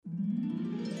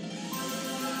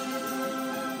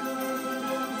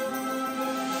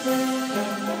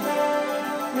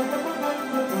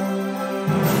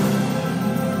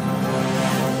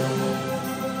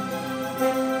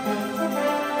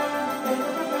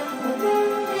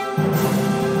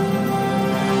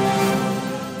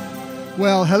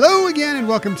Well, hello again and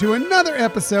welcome to another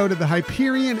episode of the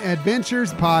Hyperion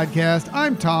Adventures podcast.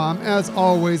 I'm Tom. As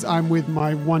always, I'm with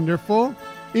my wonderful,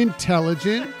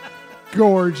 intelligent,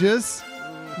 gorgeous,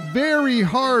 very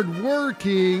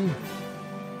hardworking,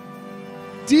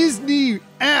 Disney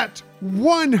at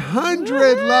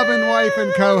 100 loving wife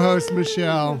and co-host,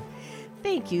 Michelle.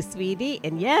 Thank you, sweetie.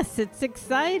 And yes, it's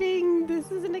exciting.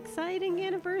 This is an exciting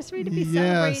anniversary to be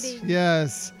celebrating.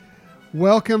 Yes.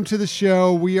 Welcome to the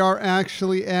show. We are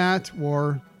actually at,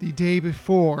 or the day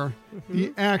before,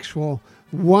 the actual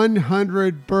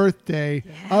 100th birthday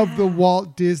of the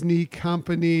Walt Disney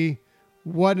Company.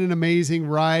 What an amazing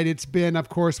ride it's been. Of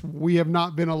course, we have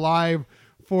not been alive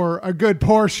for a good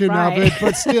portion of it,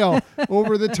 but still,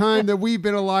 over the time that we've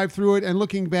been alive through it and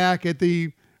looking back at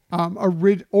the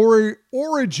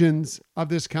origins of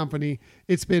this company,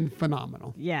 it's been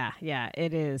phenomenal. Yeah,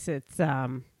 it is.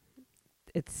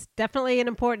 It's definitely an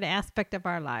important aspect of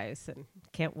our lives, and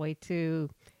can't wait to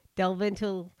delve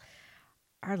into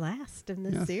our last in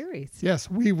this series.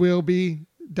 Yes, we will be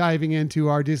diving into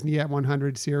our Disney at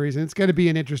 100 series, and it's going to be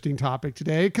an interesting topic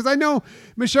today because I know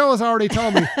Michelle has already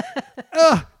told me,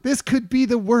 this could be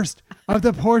the worst of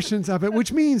the portions of it,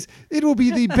 which means it will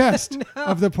be the best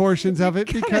of the portions of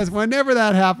it, because whenever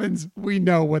that happens, we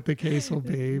know what the case will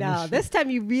be. No, this time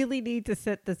you really need to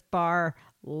set this bar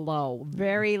low,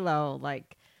 very low,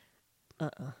 like,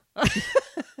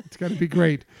 It's going to be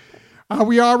great.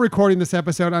 We are recording this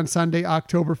episode on Sunday,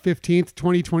 October 15th,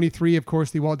 2023. Of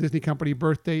course, the Walt Disney Company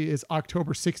birthday is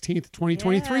October 16th,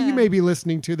 2023. Yeah. You may be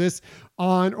listening to this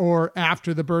on or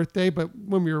after the birthday, but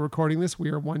when we were recording this,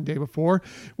 we are one day before.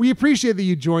 We appreciate that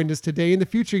you joined us today. In the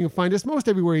future, you can find us most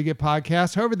everywhere you get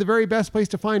podcasts. However, the very best place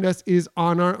to find us is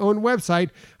on our own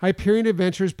website,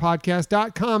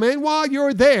 HyperionAdventurespodcast.com. And while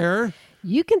you're there,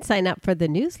 you can sign up for the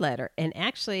newsletter, and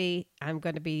actually, I'm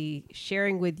going to be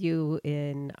sharing with you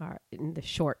in the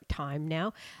short time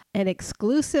now an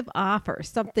exclusive offer,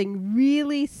 something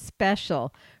really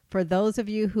special for those of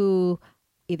you who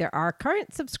either are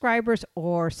current subscribers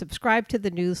or subscribe to the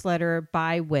newsletter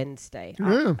by Wednesday.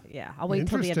 I'll wait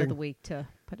until the end of the week to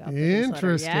put out the newsletter.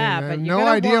 Interesting. Yeah, I but have you're no gonna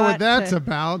idea what want that's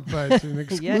about, but an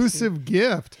exclusive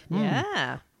gift.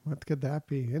 Yeah. What could that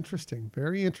be? Interesting.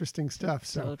 Very interesting stuff.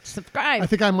 So subscribe. I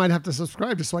think I might have to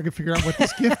subscribe just so I can figure out what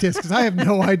this gift is, because I have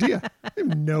no idea. I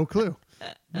have no clue.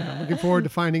 I'm looking forward to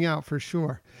finding out for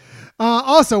sure.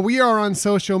 Also, we are on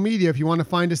social media. If you want to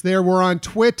find us there, we're on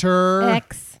Twitter.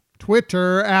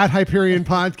 Twitter at Hyperion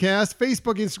Podcast,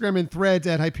 Facebook, Instagram, and Threads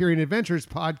at Hyperion Adventures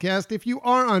Podcast. If you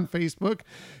are on Facebook,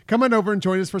 come on over and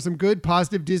join us for some good,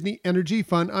 positive Disney energy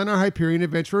fun on our Hyperion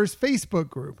Adventurers Facebook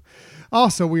group.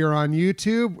 Also, we are on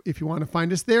YouTube. If you want to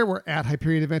find us there, we're at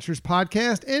Hyperion Adventures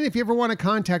Podcast. And if you ever want to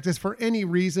contact us for any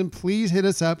reason, please hit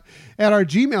us up at our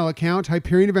Gmail account,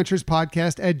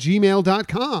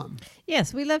 HyperionAdventuresPodcast@gmail.com.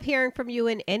 Yes, we love hearing from you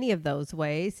in any of those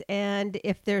ways. And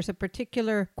if there's a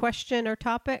particular question or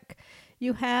topic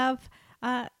you have,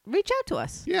 reach out to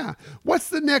us. Yeah. What's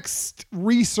the next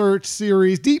research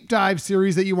series, deep dive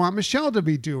series that you want Michelle to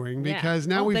be doing? Because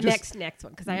now we've next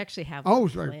one, because I actually have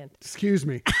planned. Excuse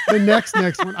me. The next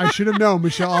one. I should have known.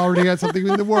 Michelle already had something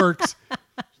in the works.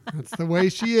 That's the way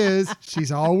she is.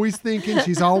 She's always thinking.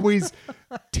 She's always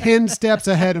 10 steps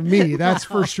ahead of me. That's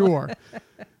for sure.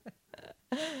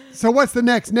 So what's the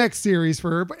next series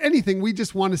for her? But anything, we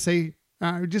just want to say,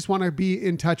 just want to be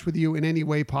in touch with you in any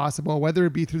way possible, whether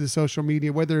it be through the social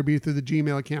media, whether it be through the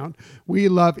Gmail account. We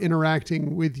love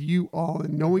interacting with you all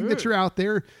and knowing that you're out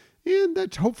there and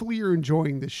that hopefully you're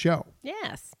enjoying the show.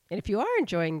 Yes. And if you are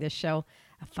enjoying this show,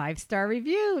 a 5-star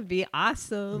review would be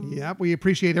awesome. Yeah, we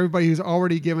appreciate everybody who's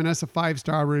already given us a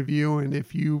 5-star review. And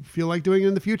if you feel like doing it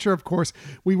in the future, of course,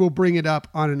 we will bring it up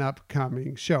on an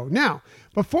upcoming show. Now,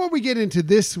 before we get into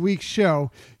this week's show,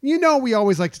 we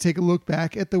always like to take a look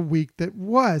back at the week that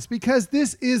was, because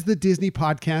this is the Disney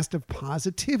podcast of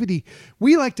positivity.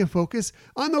 We like to focus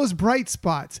on those bright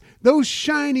spots, those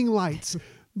shining lights,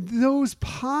 those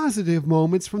positive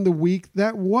moments from the week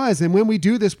that was. And when we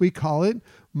do this, we call it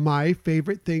My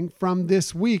Favorite Thing from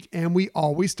This Week. And we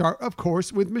always start, of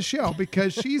course, with Michelle,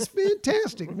 because she's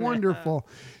fantastic, wonderful.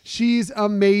 She's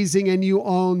amazing. And you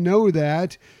all know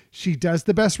that. She does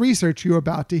the best research. You're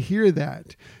about to hear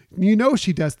that.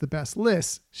 She does the best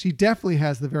lists. She definitely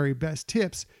has the very best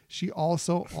tips. She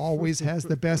also always has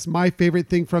the best My Favorite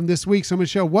Thing from This Week. So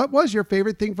Michelle, what was your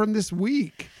favorite thing from this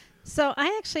week? So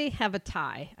I actually have a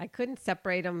tie. I couldn't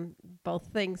separate them. Both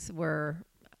things were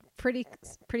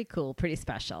pretty cool, pretty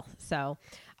special. So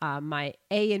my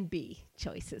A and B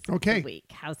choices of Okay. the week.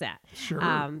 How's that? Sure.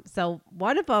 So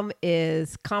one of them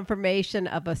is confirmation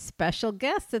of a special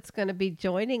guest that's going to be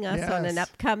joining us on an Yes.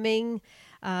 upcoming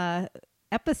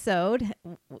episode.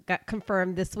 Got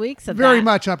confirmed this week. So Very that-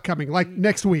 much upcoming, like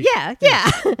next week. Yeah.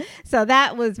 So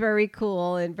that was very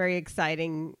cool and very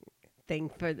exciting thing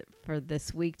for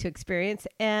this week to experience.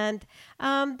 And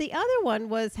the other one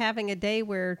was having a day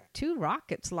where 2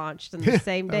 rockets launched on the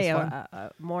same That was day, fun.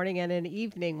 a morning and an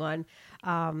evening one.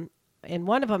 And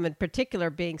one of them in particular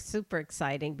being super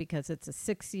exciting because it's a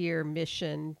 6-year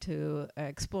mission to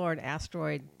explore an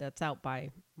asteroid that's out by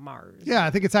Mars. Yeah,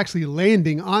 I think it's actually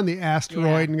landing on the asteroid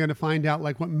Yeah. and going to find out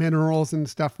like what minerals and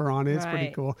stuff are on it. It's pretty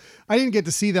Right. cool. I didn't get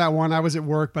to see that one. I was at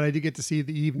work, but I did get to see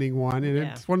the evening one. And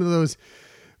Yeah. it's one of those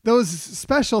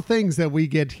special things that we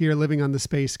get here living on the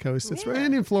Space Coast. It's, Yeah.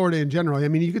 and in Florida in general. I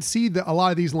mean, you could see a lot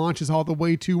of these launches all the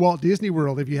way to Walt Disney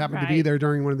World if you happen to be Right. there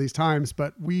during one of these times.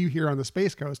 But we here on the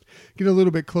Space Coast get a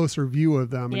little bit closer view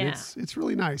of them. And Yeah. it's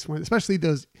really nice when, especially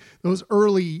those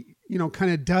early,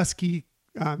 kind of dusky,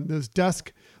 those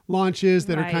dusk launches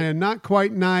that are Right. kind of not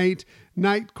quite night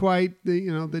quite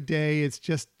the day. It's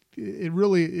just, it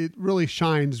really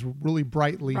shines really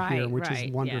brightly here, which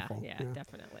is wonderful. Yeah,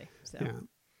 definitely. So. Yeah.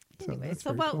 So Anyway, that's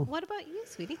so very cool. what about you,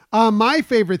 sweetie? My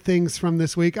favorite things from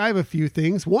this week, I have a few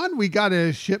things. One, we got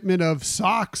a shipment of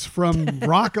socks from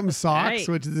Rock'em Socks, Right.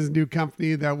 which is this new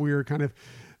company that we're kind of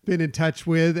been in touch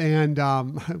with. And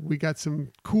we got some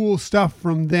cool stuff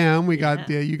from them. We got,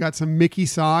 you got some Mickey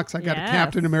socks. I got a Yes.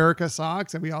 Captain America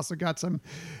socks. And we also got some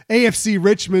AFC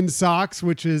Richmond socks,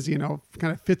 which is,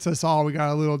 kind of fits us all. We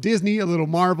got a little Disney, a little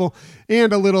Marvel,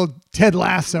 and a little Ted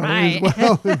Lasso Right. as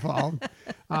well involved.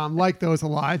 Like those a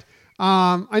lot.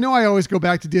 I know I always go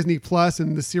back to Disney Plus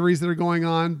and the series that are going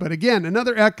on, but again,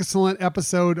 another excellent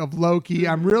episode of Loki.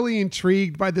 I'm really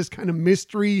intrigued by this kind of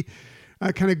mystery,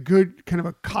 kind of good, kind of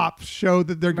a cop show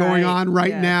that they're going Right, on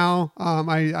right yeah. now.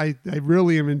 I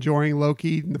really am enjoying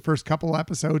Loki in the first couple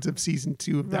episodes of season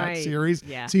 2 of that Right, series.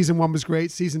 yeah. Season 1 was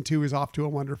great. Season 2 is off to a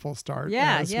wonderful start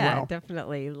as well.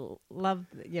 Definitely love.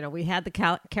 We had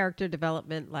the character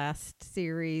development last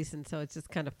series, and so it's just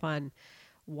kind of fun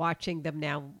watching them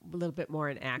now a little bit more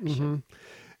in action.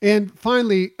 And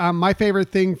finally, my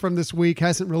favorite thing from this week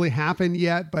hasn't really happened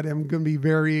yet, but I'm going to be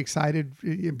very excited.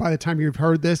 By the time you've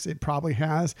heard this, it probably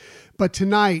has. But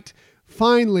tonight,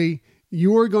 finally,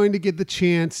 you're going to get the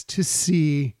chance to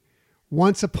see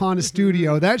Once Upon a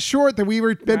Studio, that short that we've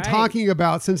been Right. talking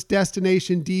about since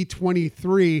Destination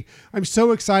D23. I'm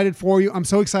so excited for you. I'm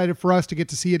so excited for us to get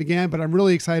to see it again, but I'm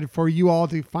really excited for you all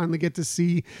to finally get to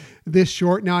see this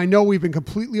short. Now, I know we've been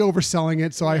completely overselling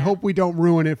it, so I hope we don't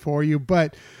ruin it for you,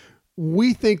 but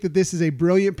we think that this is a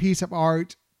brilliant piece of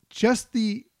art. Just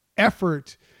the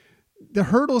effort, the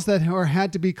hurdles that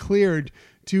had to be cleared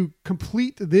to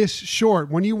complete this short.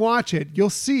 When you watch it, you'll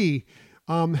see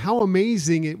how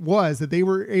amazing it was that they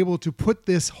were able to put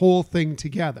this whole thing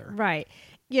together. Right.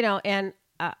 And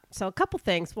so a couple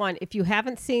things. One, if you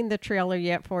haven't seen the trailer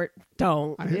yet for it,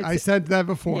 don't. I said that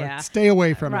before. Yeah. Stay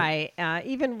away from it. Right.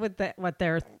 Even with what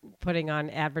they're putting on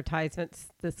advertisements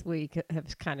this week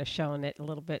have kind of shown it a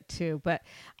little bit too. But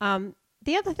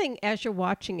the other thing as you're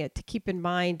watching it to keep in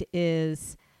mind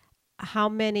is how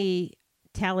many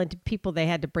talented people they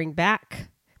had to bring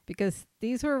back, because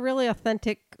these were really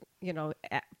authentic,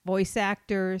 voice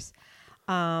actors.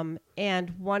 And I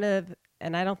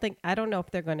don't know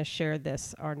if they're going to share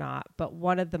this or not, but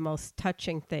one of the most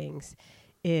touching things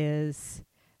is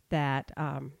that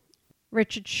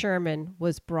Richard Sherman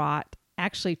was brought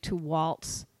actually to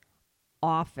Walt's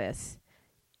office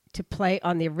to play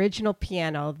on the original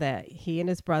piano that he and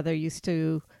his brother used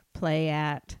to play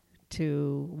at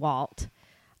to Walt,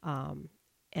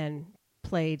 and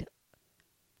played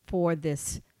for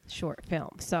this short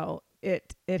film. So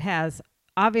it has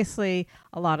obviously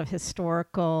a lot of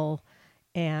historical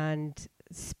and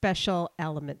special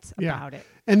elements about it.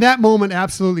 And that moment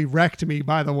absolutely wrecked me,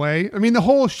 by the way. I mean, the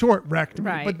whole short wrecked me.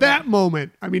 Right, but that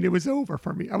moment, I mean, it was over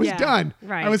for me. I was done.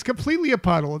 right. I was completely a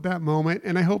puddle at that moment.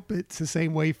 And I hope it's the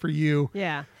same way for you.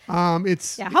 Yeah.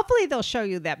 Hopefully they'll show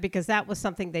you that, because that was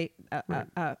something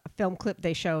a film clip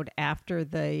they showed after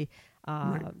the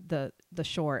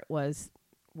short was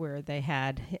where they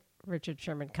had Richard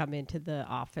Sherman come into the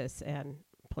office and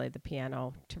play the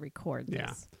piano to record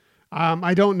this. Yeah.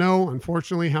 I don't know,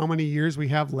 unfortunately, how many years we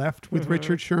have left with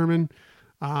Richard Sherman.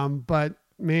 But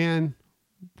man,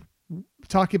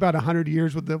 talking about 100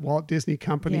 years with the Walt Disney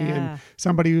Company and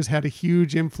somebody who's had a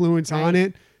huge influence on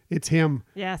it, it's him.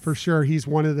 Yes. For sure. He's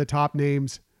one of the top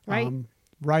names. Right.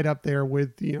 right up there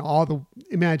with all the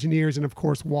Imagineers and of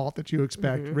course Walt that you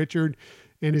expect. Richard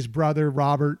and his brother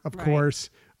Robert, of course,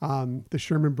 the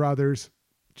Sherman brothers,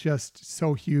 just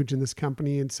so huge in this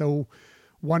company and so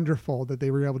wonderful that they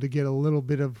were able to get a little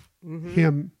bit of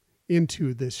him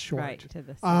into this short. Right, to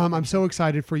this I'm so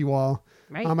excited for you all.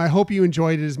 Right. I hope you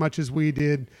enjoyed it as much as we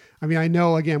did. I mean, I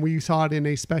know, again, we saw it in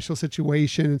a special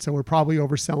situation, and so we're probably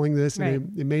overselling this,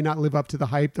 and it may not live up to the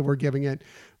hype that we're giving it,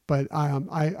 but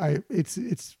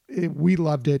we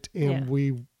loved it, and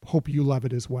we hope you love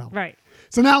it as well. Right.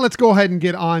 So now let's go ahead and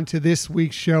get on to this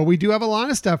week's show. We do have a lot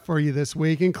of stuff for you this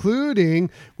week, including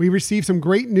we received some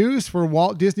great news for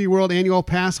Walt Disney World annual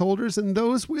pass holders and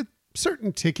those with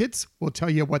certain tickets. We'll tell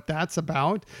you what that's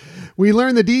about. We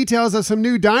learned the details of some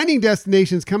new dining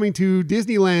destinations coming to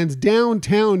Disneyland's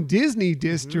downtown Disney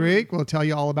district. We'll tell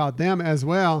you all about them as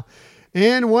well.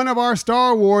 And one of our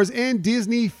Star Wars and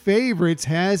Disney favorites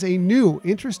has a new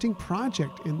interesting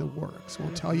project in the works.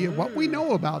 We'll tell you what we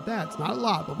know about that. It's not a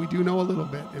lot, but we do know a little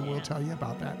bit, and we'll tell you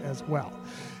about that as well.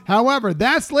 However,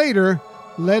 that's later.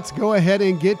 Let's go ahead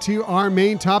and get to our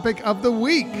main topic of the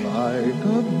week. Like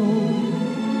a moon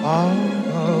out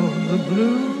of the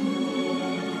blue,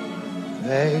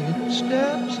 fate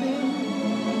steps in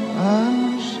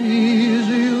and sees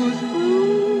you through.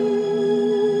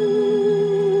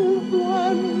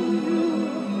 One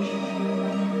wish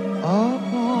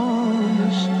upon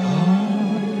a star,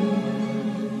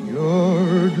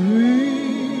 your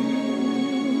dreams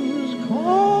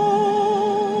come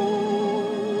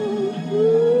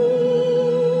true.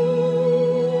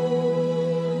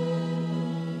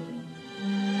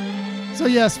 So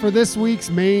yes, for this week's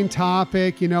main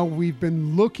topic, we've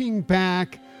been looking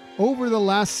back over the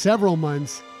last several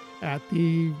months at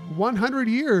the 100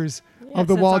 years of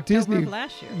the Walt Disney.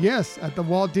 Last year. Yes, at the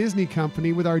Walt Disney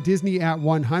Company with our Disney at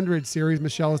 100 series.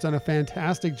 Michelle has done a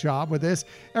fantastic job with this.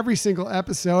 Every single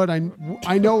episode, I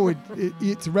know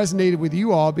it's resonated with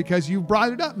you all because you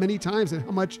brought it up many times and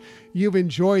how much you've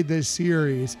enjoyed this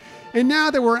series. And now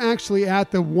that we're actually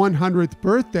at the 100th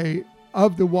birthday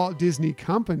of the Walt Disney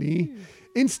Company,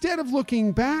 instead of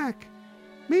looking back,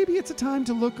 maybe it's a time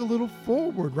to look a little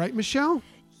forward, right, Michelle?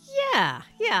 Yeah.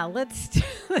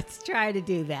 Let's try to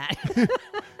do that.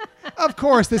 Of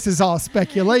course, this is all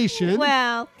speculation.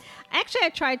 Well, actually, I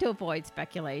tried to avoid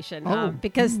speculation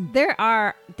because there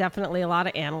are definitely a lot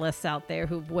of analysts out there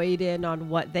who've weighed in on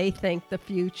what they think the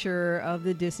future of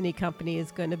the Disney company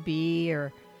is going to be,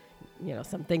 or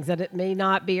some things that it may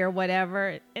not be or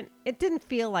whatever. And it didn't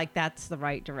feel like that's the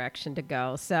right direction to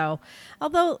go. So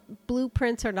although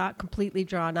blueprints are not completely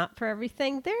drawn up for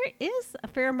everything, there is a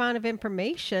fair amount of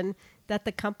information that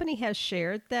the company has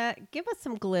shared that give us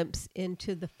some glimpse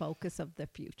into the focus of the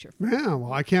future. Yeah,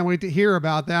 well, I can't wait to hear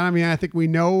about that. I mean, I think we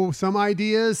know some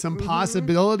ideas, some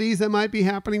possibilities that might be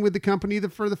happening with the company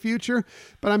for the future,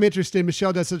 but I'm interested.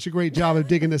 Michelle does such a great job of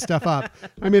digging this stuff up.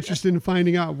 I'm interested in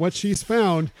finding out what she's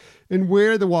found and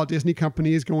where the Walt Disney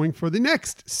Company is going for the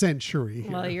next century.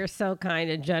 Well, you're so kind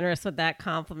and generous with that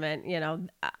compliment.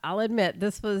 I'll admit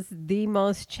this was the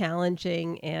most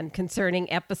challenging and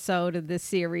concerning episode of this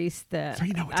series that So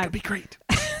it's going to be great.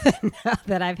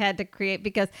 that I've had to create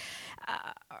because,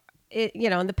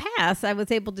 in the past, I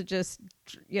was able to just,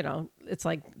 it's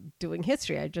like doing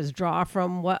history. I just draw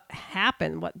from what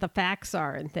happened, what the facts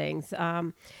are and things.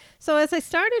 So as I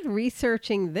started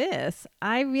researching this,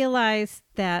 I realized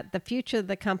that the future of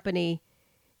the company,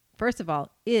 first of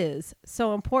all, is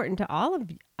so important to all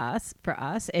of us, for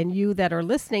us and you that are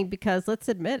listening, because let's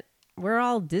admit, we're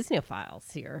all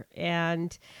Disneyophiles here.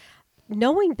 And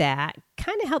knowing that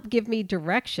kind of helped give me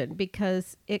direction,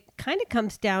 because it kind of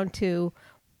comes down to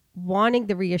wanting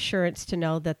the reassurance to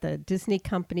know that the Disney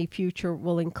company future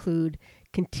will include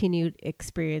continued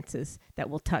experiences that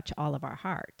will touch all of our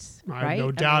hearts. I have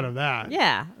no doubt of that.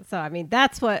 Yeah. So,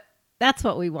 that's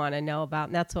what we want to know about,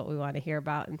 and that's what we want to hear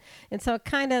about. And so it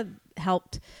kind of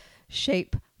helped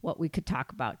shape what we could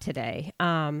talk about today.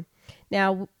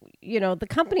 Now, the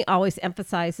company always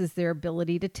emphasizes their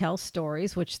ability to tell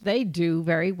stories, which they do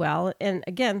very well. And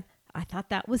again, I thought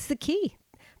that was the key.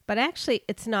 But actually,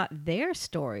 it's not their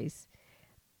stories.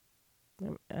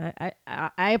 I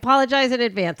apologize in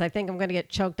advance. I think I'm going to get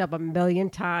choked up a million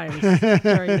times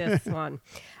during this one.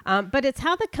 But it's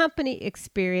how the company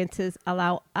experiences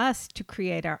allow us to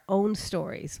create our own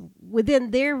stories within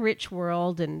their rich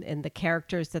world and the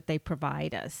characters that they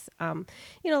provide us.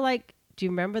 Do you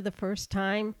remember the first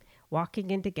time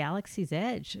walking into Galaxy's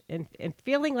Edge and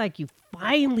feeling like you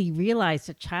finally realized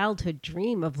a childhood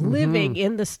dream of living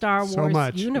in the Star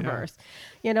Wars universe,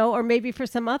 or maybe for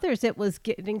some others, it was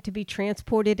getting to be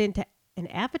transported into an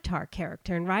Avatar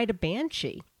character and ride a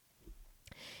Banshee.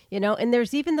 And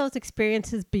there's even those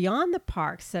experiences beyond the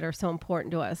parks that are so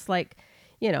important to us, like,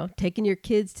 taking your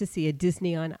kids to see a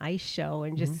Disney on Ice show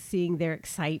and just seeing their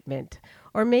excitement,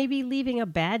 or maybe leaving a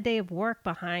bad day of work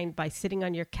behind by sitting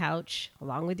on your couch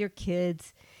along with your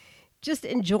kids, just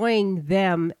enjoying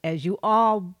them as you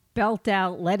all belt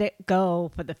out Let It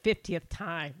Go for the 50th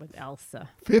time with Elsa.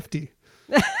 50.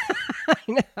 I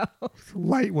know.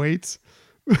 Lightweights.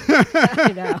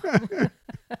 I know.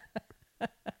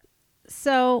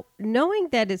 So knowing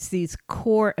that it's these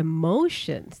core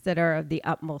emotions that are of the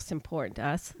utmost importance to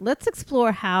us, let's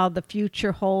explore how the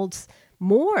future holds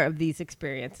more of these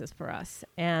experiences for us.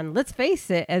 And let's face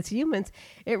it, as humans,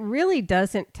 it really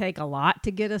doesn't take a lot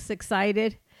to get us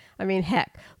excited. I mean,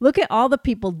 heck, look at all the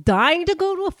people dying to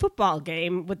go to a football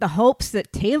game with the hopes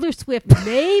that Taylor Swift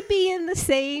may be in the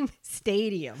same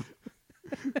stadium.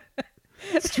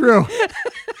 It's true.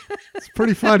 It's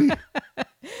pretty funny.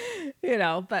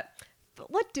 But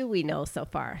what do we know so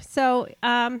far? So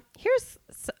I'm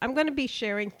going to be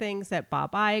sharing things that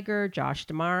Bob Iger, Josh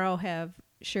D'Amaro have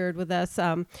shared with us.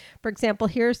 For example,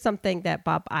 here's something that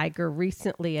Bob Iger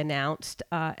recently announced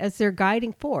as their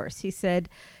guiding force. He said,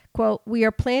 quote, "We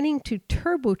are planning to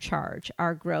turbocharge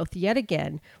our growth yet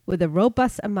again with a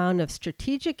robust amount of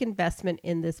strategic investment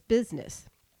in this business."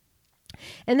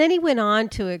 And then he went on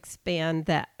to expound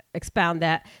that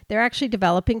they're actually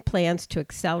developing plans to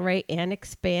accelerate and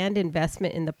expand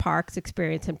investment in the parks,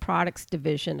 experience, and products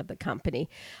division of the company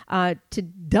to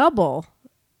double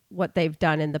what they've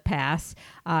done in the past.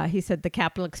 He said the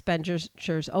capital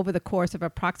expenditures over the course of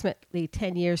approximately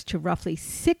 10 years to roughly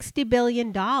 $60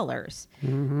 billion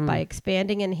by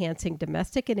expanding and enhancing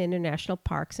domestic and international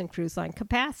parks and cruise line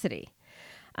capacity.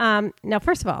 Now,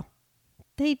 first of all,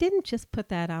 they didn't just put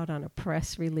that out on a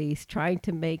press release trying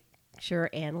to make sure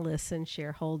analysts and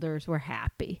shareholders were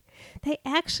happy. They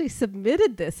actually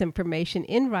submitted this information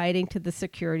in writing to the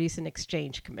Securities and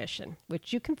Exchange Commission,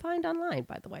 which you can find online,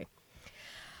 by the way.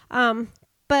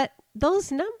 But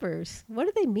those numbers, what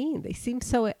do they mean? They seem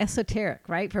so esoteric,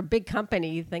 right? For a big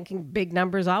company, thinking big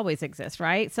numbers always exist,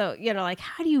 right? So,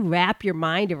 how do you wrap your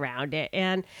mind around it?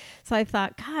 And so I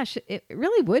thought, gosh, it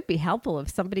really would be helpful if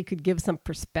somebody could give some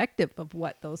perspective of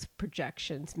what those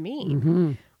projections mean.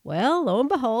 Mm-hmm. Well, lo and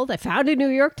behold, I found a New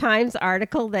York Times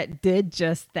article that did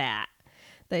just that.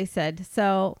 They said,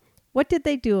 so what did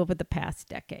they do over the past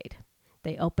decade?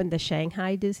 They opened the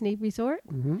Shanghai Disney Resort,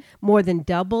 more than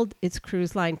doubled its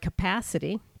cruise line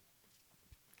capacity,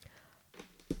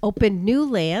 opened new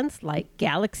lands like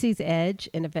Galaxy's Edge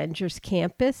and Avengers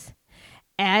Campus,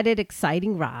 added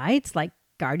exciting rides like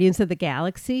Guardians of the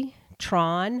Galaxy,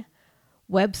 Tron,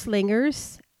 Web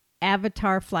Slingers,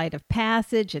 Avatar Flight of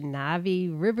Passage, and Na'vi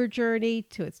River Journey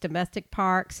to its domestic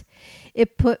parks.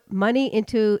 It put money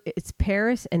into its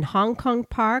Paris and Hong Kong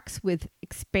parks with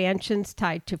expansions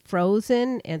tied to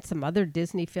Frozen and some other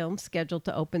Disney films scheduled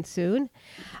to open soon.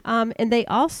 And they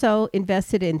also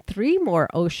invested in 3 more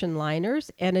ocean liners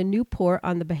and a new port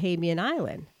on the Bahamian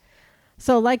island.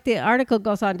 So like the article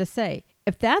goes on to say,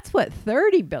 if that's what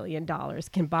 $30 billion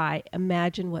can buy,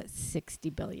 imagine what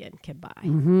 $60 billion can buy.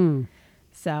 Mm-hmm.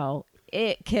 So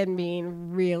it can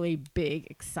mean really big,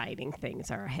 exciting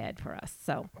things are ahead for us.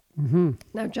 So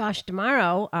now Josh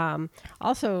D'Amaro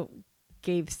also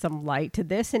gave some light to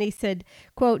this, and he said,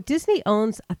 quote, "Disney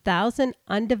owns 1,000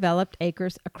 undeveloped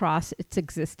acres across its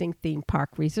existing theme park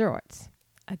resorts."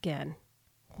 Again,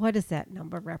 what does that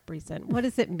number represent? What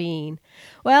does it mean?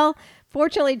 Well,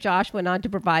 fortunately, Josh went on to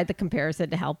provide the comparison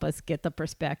to help us get the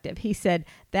perspective. He said,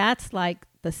 that's like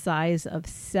the size of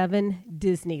 7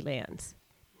 Disneylands.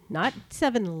 Not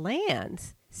 7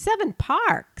 lands, 7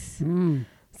 parks.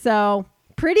 So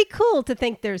pretty cool to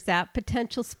think there's that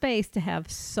potential space to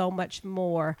have so much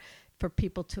more for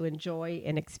people to enjoy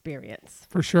and experience.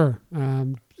 For sure.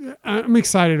 I'm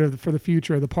excited for the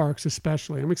future of the parks,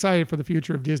 especially. I'm excited for the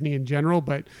future of Disney in general.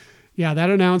 But yeah, that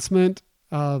announcement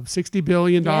of $60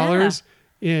 billion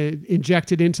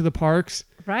injected into the parks.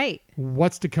 Right.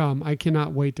 What's to come? I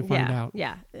cannot wait to find out.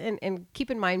 Yeah. And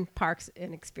keep in mind parks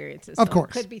and experiences. Of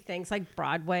course. It could be things like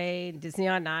Broadway, Disney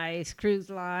on Ice, cruise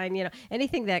line,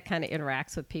 anything that kind of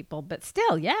interacts with people. But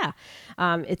still,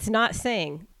 it's not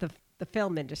saying the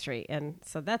film industry. And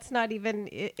so that's not even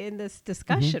in this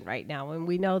discussion right now. And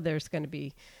we know there's going to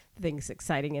be things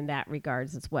exciting in that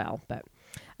regards as well. But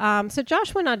So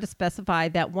Josh went on to specify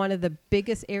that one of the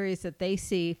biggest areas that they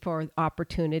see for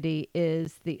opportunity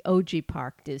is the OG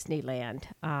Park Disneyland.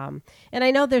 And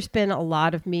I know there's been a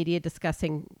lot of media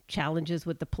discussing challenges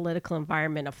with the political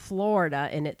environment of Florida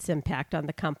and its impact on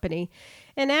the company.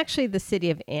 And actually the city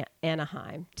of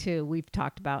Anaheim, too, we've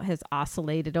talked about, has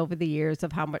oscillated over the years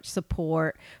of how much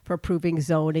support for approving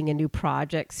zoning and new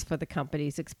projects for the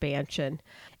company's expansion.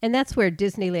 And that's where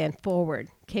Disneyland Forward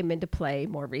came into play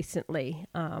more recently.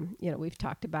 We've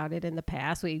talked about it in the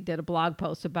past. We did a blog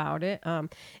post about it. And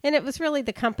it was really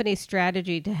the company's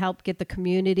strategy to help get the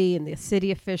community and the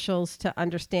city officials to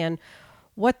understand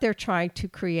what they're trying to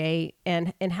create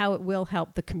and how it will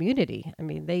help the community. I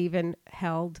mean, they even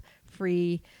held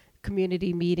free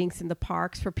community meetings in the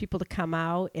parks for people to come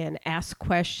out and ask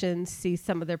questions, see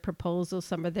some of their proposals,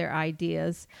 some of their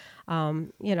ideas,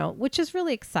 which is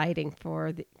really exciting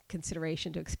for the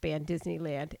consideration to expand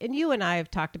Disneyland. And you and I have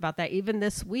talked about that even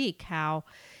this week, how,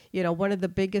 one of the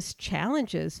biggest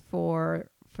challenges for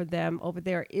them over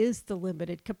there is the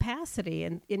limited capacity,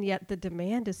 and yet the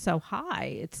demand is so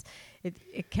high.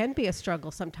 It can be a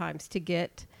struggle sometimes to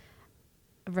get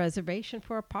a reservation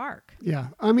for a park. Yeah.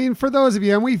 I mean, for those of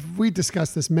you, and we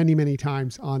discussed this many, many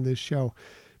times on this show,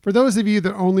 for those of you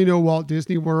that only know Walt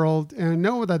Disney World and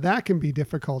know that can be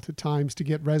difficult at times to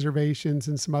get reservations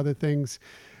and some other things,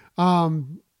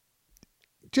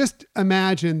 just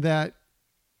imagine that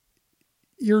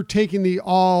you're taking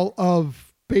all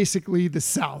of basically the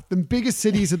South, the biggest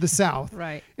cities of the South,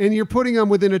 right, and you're putting them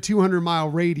within a 200-mile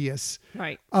radius,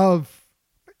 right, of,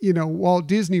 Walt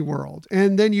Disney World,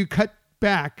 and then you cut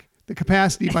back the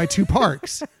capacity by 2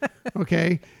 parks.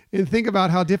 Okay. And think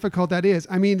about how difficult that is.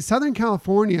 I mean, Southern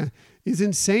California is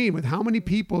insane with how many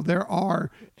people there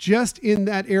are just in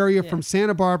that area from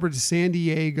Santa Barbara to San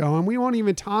Diego. And we won't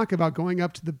even talk about going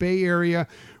up to the Bay Area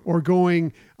or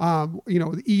going,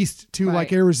 east to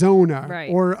like Arizona,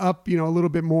 or up, a little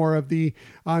bit more of the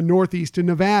northeast to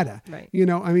Nevada. Right.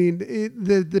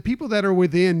 The people that are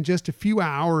within just a few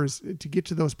hours to get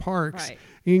to those parks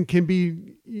and can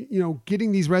be,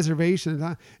 getting these reservations.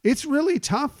 It's really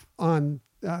tough on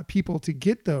people to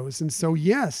get those. And so,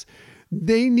 yes,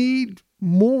 they need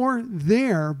more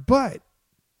there, but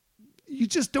you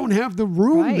just don't have the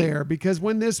room there, because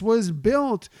when this was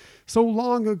built so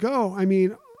long ago, I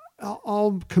mean,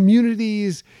 all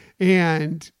communities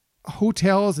and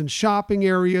hotels and shopping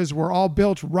areas were all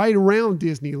built right around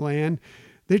Disneyland.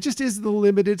 There just is the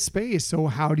limited space. So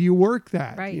how do you work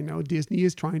that? Right. Disney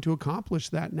is trying to accomplish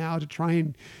that now to try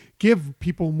and give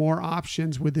people more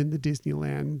options within the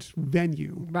Disneyland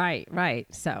venue. Right.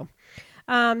 So,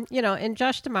 and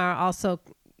Josh D'Amaro also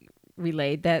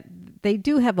relayed that they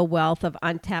do have a wealth of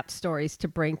untapped stories to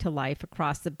bring to life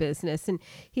across the business. And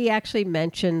he actually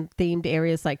mentioned themed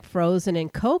areas like Frozen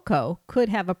and Coco could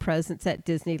have a presence at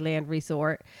Disneyland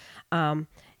Resort.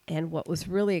 And what was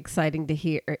really exciting to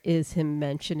hear is him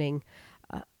mentioning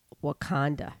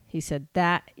Wakanda. He said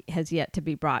that has yet to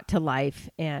be brought to life.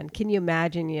 And can you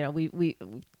imagine, we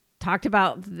talked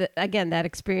about, that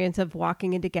experience of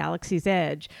walking into Galaxy's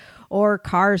Edge or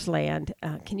Cars Land.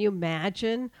 Can you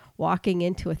imagine walking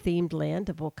into a themed land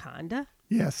of Wakanda?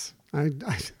 Yes. I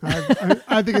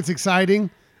think it's exciting,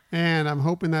 and I'm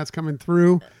hoping that's coming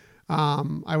through.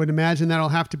 I would imagine that'll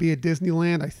have to be at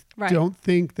Disneyland. I don't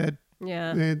think that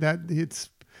it's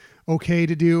okay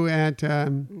to do at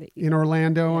in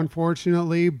Orlando,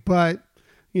 unfortunately. But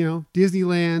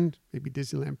Disneyland, maybe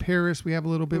Disneyland Paris, we have a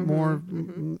little bit more,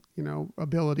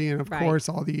 ability, and of course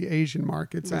all the Asian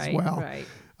markets as well. Right.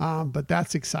 But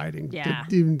that's exciting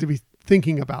even to be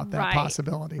thinking about that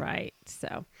possibility. Right.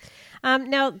 So.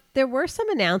 Now, there were some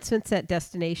announcements at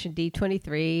Destination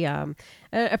D23.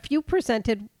 A few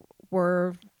presented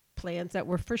were plans that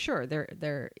were for sure.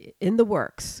 They're in the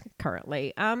works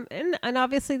currently. And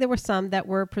obviously there were some that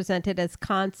were presented as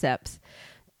concepts.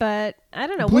 But I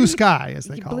don't know. Blue sky, as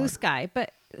they call it. Blue sky.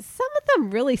 But some of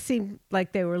them really seemed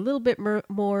like they were a little bit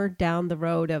more down the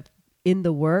road of in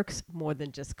the works, more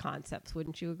than just concepts.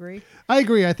 Wouldn't you agree? I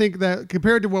agree. I think that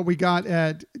compared to what we got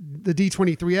at the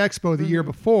D23 Expo the year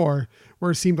before,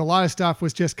 where it seemed a lot of stuff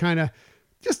was just kind of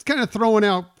throwing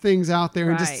out things out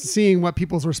there and just seeing what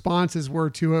people's responses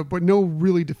were to it, but no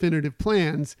really definitive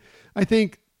plans. I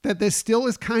think that this still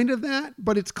is kind of that,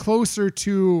 but it's closer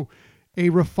to a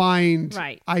refined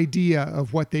idea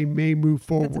of what they may move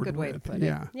forward with. That's a good way to put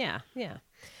it. Yeah.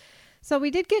 So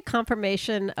we did get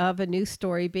confirmation of a new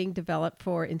story being developed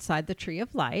for Inside the Tree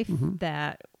of Life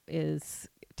that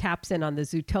taps in on the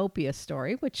Zootopia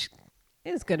story, which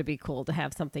is going to be cool to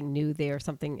have something new there,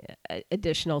 something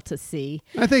additional to see.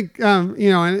 I think,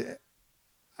 and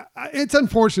it's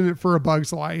unfortunate for A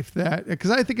Bug's Life that,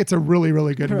 because I think it's a really,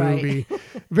 really good Right. movie,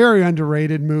 very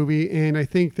underrated movie. And I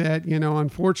think that,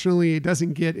 unfortunately it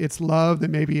doesn't get its love that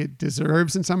maybe it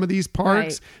deserves in some of these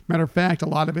parks. Right. Matter of fact, a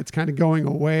lot of it's kind of going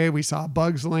away. We saw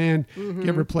Bugs Land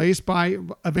get replaced by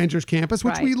Avengers Campus,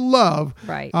 which Right. we love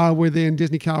Right. within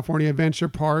Disney California Adventure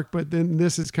Park. But then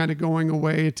this is kind of going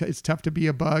away. It's tough to be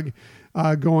a bug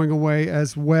going away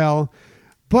as well.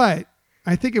 But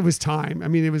I think it was time. I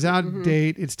mean, it was out of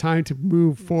date. It's time to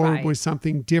move forward Right. with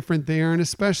something different there. And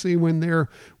especially when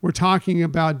we're talking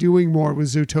about doing more with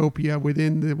Zootopia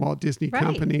within the Walt Disney Right.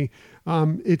 Company.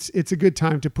 It's a good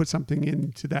time to put something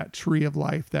into that tree of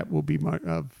life that will be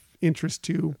of interest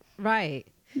to Right.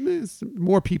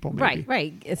 more people, maybe.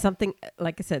 Right. It's something,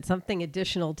 like I said, something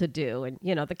additional to do. And,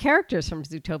 the characters from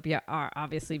Zootopia are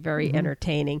obviously very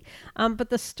entertaining. But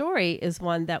the story is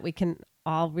one that we can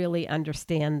all really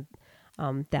understand,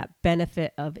 that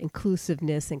benefit of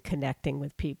inclusiveness and connecting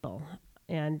with people.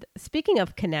 And speaking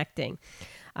of connecting,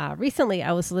 recently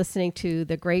I was listening to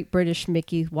the Great British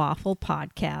Mickey Waffle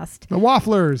podcast. The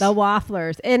Wafflers. The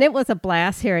Wafflers. And it was a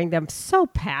blast hearing them so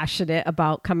passionate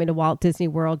about coming to Walt Disney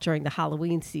World during the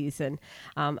Halloween season.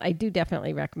 I do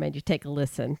definitely recommend you take a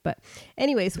listen. But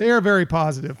anyways. They're a very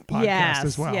positive podcast Yes,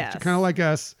 as well. yes. Kind of like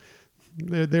us.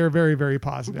 They're very, very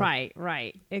positive.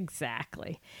 Right.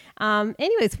 Exactly.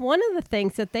 Anyways, one of the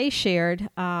things that they shared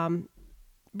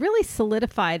really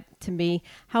solidified to me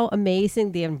how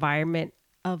amazing the environment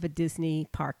of a Disney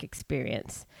park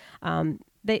experience.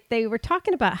 They were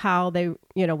talking about how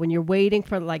when you're waiting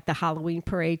for like the Halloween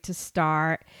parade to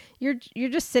start, you're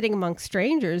just sitting among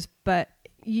strangers, but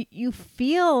you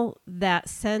feel that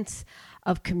sense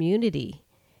of community,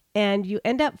 and you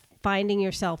end up finding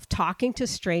yourself talking to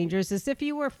strangers as if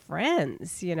you were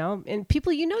friends, and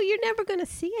people you're never going to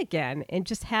see again, and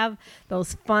just have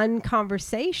those fun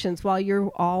conversations while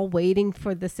you're all waiting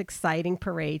for this exciting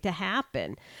parade to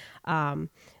happen.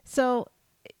 So,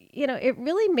 it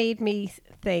really made me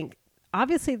think,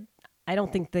 obviously, I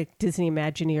don't think the Disney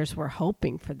Imagineers were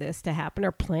hoping for this to happen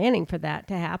or planning for that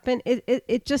to happen.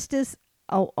 It just is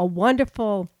a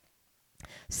wonderful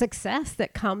success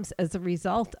that comes as a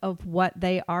result of what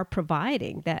they are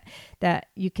providing, that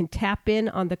you can tap in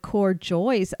on the core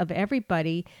joys of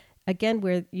everybody, again,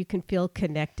 where you can feel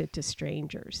connected to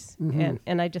strangers.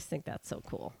 And I just think that's so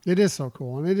cool. It is so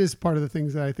cool. And it is part of the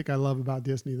things that I think I love about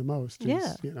Disney the most.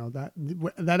 Is,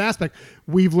 that aspect.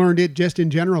 We've learned it just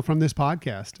in general from this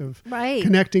podcast of Right.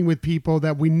 connecting with people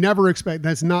that we never expect.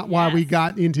 That's not why we Yes.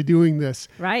 got into doing this.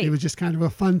 Right. It was just kind of a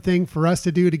fun thing for us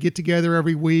to do, to get together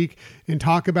every week and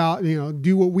talk about,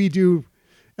 do what we do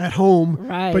at home,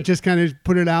 Right. but just kind of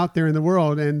put it out there in the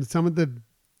world. And some of the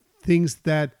things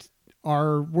that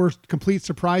were complete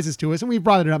surprises to us, and we've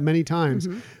brought it up many times,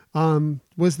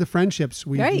 was the friendships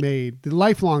we've Right. made, the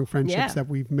lifelong friendships Yeah. that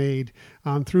we've made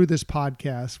through this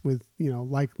podcast with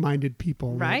like-minded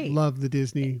people Right. that love the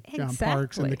Disney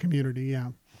parks and the Exactly. community.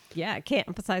 Yeah, I can't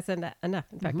emphasize that enough.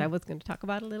 In fact, I was going to talk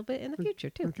about it a little bit in the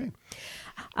future too. Okay.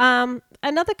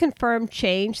 Another confirmed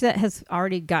change that has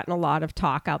already gotten a lot of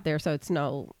talk out there, so it's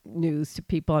no news to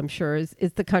people, I'm sure, is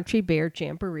the Country Bear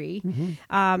Jamboree.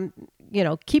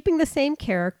 Keeping the same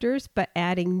characters but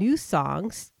adding new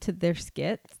songs to their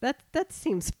skits. That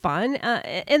seems fun,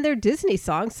 and they're Disney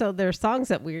songs, so they're songs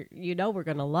that we're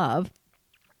going to love.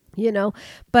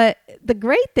 But the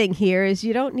great thing here is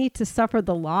you don't need to suffer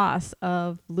the loss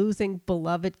of losing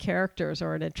beloved characters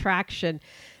or an attraction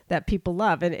that people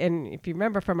love. And if you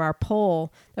remember from our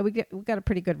poll that we got a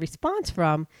pretty good response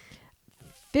from,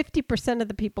 50% of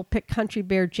the people pick Country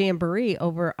Bear Jamboree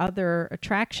over other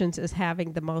attractions as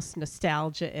having the most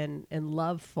nostalgia and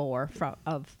love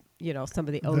of some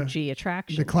of the OG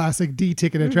attractions. The classic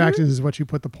D-ticket attractions is what you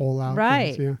put the poll out.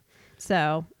 Right. as, yeah.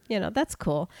 So, that's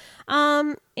cool.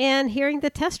 And hearing the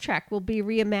test track will be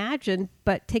reimagined,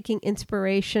 but taking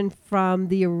inspiration from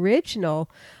the original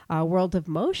World of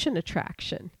Motion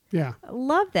attraction. Yeah. I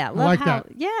love that. Love like how,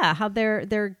 that. Yeah, how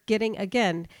they're getting,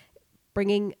 again,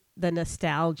 bringing the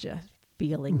nostalgia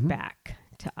feeling back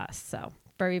to us. So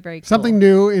very, very cool. Something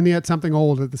new and yet something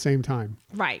old at the same time.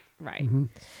 Right.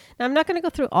 Now, I'm not going to go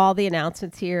through all the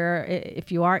announcements here.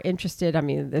 If you are interested,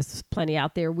 there's plenty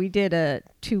out there. We did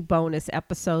 2 bonus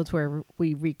episodes where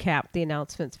we recapped the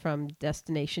announcements from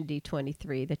Destination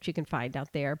D23 that you can find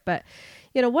out there. But,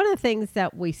 one of the things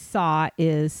that we saw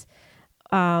is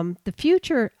the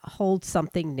future holds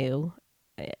something new,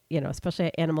 especially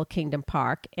at Animal Kingdom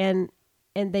Park. And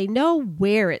they know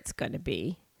where it's going to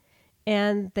be.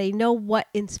 And they know what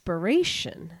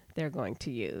inspiration they're going to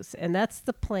use. And that's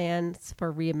the plans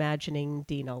for reimagining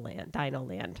Dino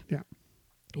Land. Yeah.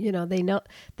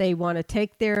 They want to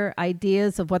take their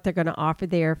ideas of what they're going to offer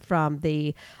there from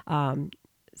the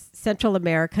Central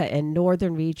America and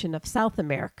northern region of South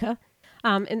America.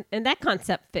 And that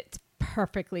concept fits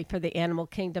perfectly for the animal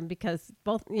kingdom because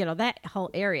both, that whole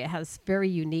area has very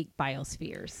unique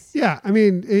biospheres. Yeah. I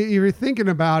mean, you're thinking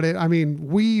about it. I mean,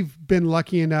 we've been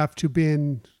lucky enough to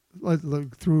been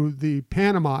through the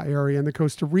Panama area and the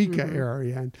Costa Rica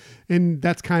area. And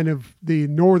that's kind of the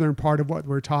northern part of what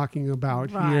we're talking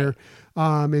about here.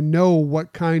 And know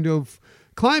what kind of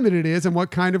climate it is and what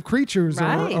kind of creatures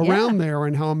are around there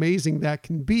and how amazing that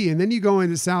can be. And then you go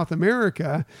into South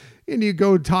America and you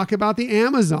go talk about the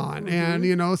Amazon and,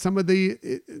 some of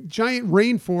the giant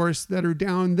rainforests that are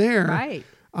down there. Right.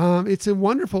 It's a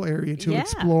wonderful area to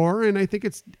explore. And I think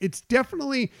it's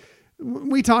definitely,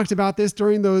 we talked about this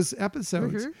during those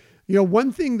episodes.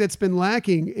 One thing that's been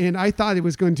lacking, and I thought it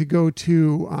was going to go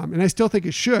to, and I still think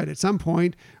it should at some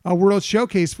point, a World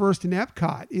Showcase first in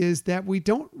Epcot, is that we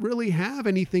don't really have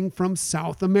anything from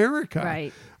South America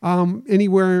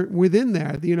anywhere within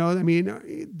there.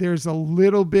 There's a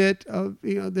little bit of,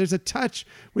 there's a touch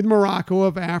with Morocco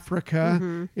of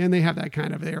Africa, and they have that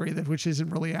kind of area which isn't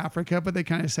really Africa, but they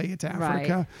kind of say it's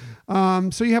Africa.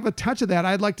 So you have a touch of that.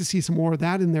 I'd like to see some more of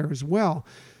that in there as well.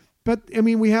 But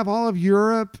we have all of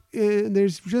Europe, and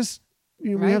there's just,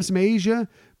 we have some Asia,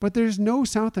 but there's no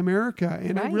South America.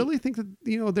 And I really think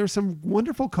that, there's some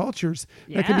wonderful cultures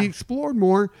that can be explored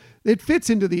more. It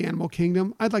fits into the animal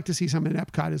kingdom. I'd like to see some in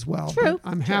Epcot as well. True. But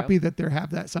I'm happy that there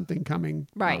have something coming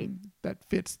that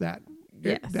fits that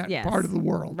part of the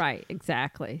world. Right.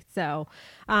 Exactly. So,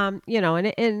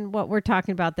 and what we're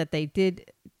talking about that they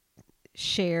did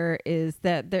share is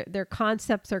that their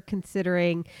concepts are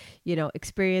considering,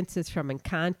 experiences from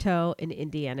Encanto and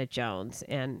Indiana Jones.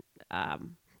 And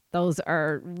those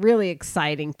are really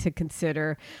exciting to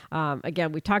consider.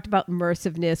 Again, we talked about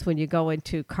immersiveness when you go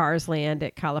into Cars Land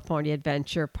at California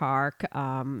Adventure Park.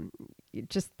 You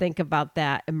just think about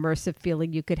that immersive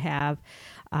feeling you could have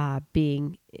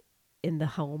being in the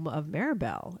home of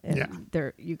Maribel.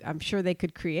 And I'm sure they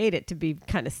could create it to be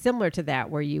kind of similar to that,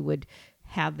 where you would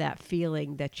have that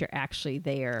feeling that you're actually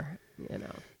there,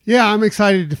 Yeah, I'm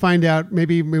excited to find out.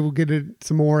 Maybe we'll get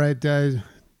some more at D23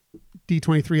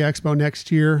 Expo next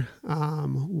year.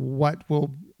 What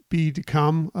will be to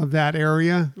come of that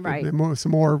area? Right.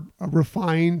 Some more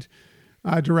refined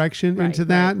direction into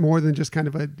that, more than just kind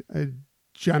of a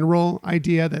general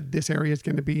idea that this area is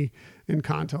going to be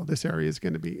Encanto, this area is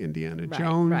going to be Indiana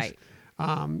Jones. Right.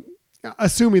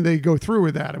 Assuming they go through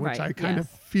with that, which I kind of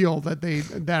feel that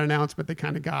that announcement they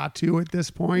kind of got to at this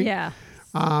point. Yeah.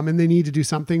 And they need to do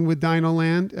something with Dino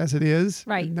Land as it is.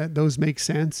 Right. Those make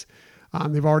sense.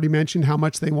 They've already mentioned how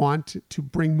much they want to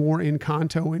bring more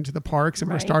Encanto into the parks, and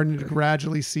we're starting to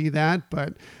gradually see that.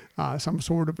 But some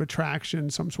sort of attraction,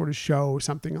 some sort of show,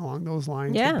 something along those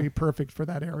lines would be perfect for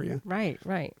that area. Right.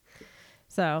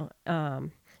 So,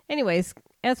 anyways,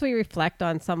 as we reflect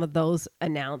on some of those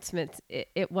announcements,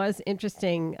 it was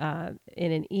interesting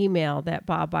in an email that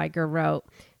Bob Iger wrote.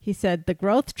 He said, the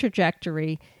growth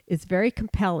trajectory is very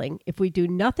compelling if we do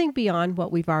nothing beyond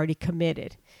what we've already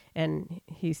committed. And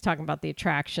he's talking about the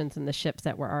attractions and the ships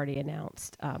that were already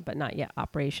announced, but not yet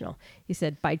operational. He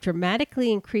said, by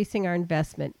dramatically increasing our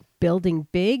investment, building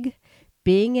big,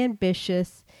 being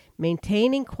ambitious,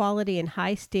 maintaining quality and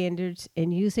high standards,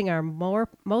 and using our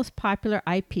most popular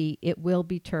IP, it will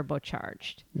be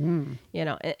turbocharged.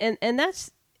 And that's,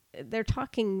 they're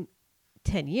talking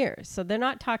 10 years. So they're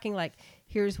not talking like,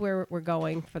 here's where we're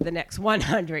going for the next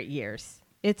 100 years.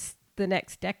 It's the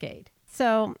next decade.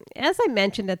 So as I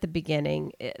mentioned at the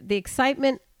beginning, the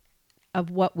excitement of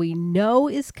what we know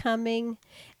is coming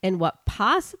and what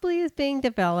possibly is being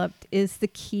developed is the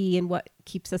key and what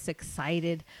keeps us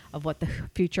excited of what the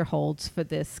future holds for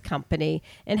this company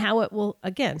and how it will,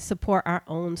 again, support our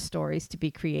own stories to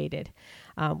be created.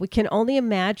 We can only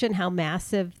imagine how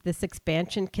massive this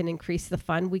expansion can increase the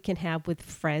fun we can have with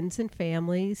friends and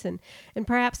families, and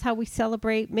perhaps how we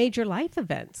celebrate major life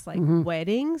events like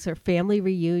weddings or family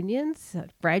reunions,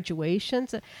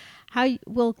 graduations, how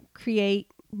we'll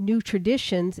create new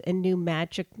traditions and new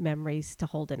magic memories to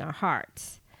hold in our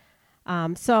hearts.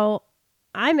 So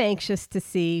I'm anxious to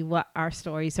see what our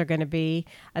stories are going to be.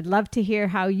 I'd love to hear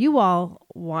how you all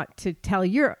want to tell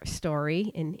your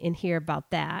story and hear about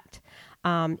that.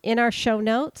 In our show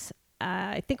notes,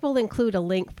 I think we'll include a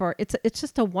link for it's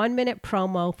just a 1-minute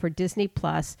promo for Disney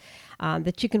Plus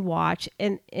that you can watch,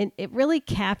 and it really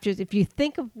captures, if you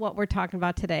think of what we're talking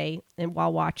about today and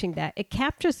while watching that, it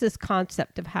captures this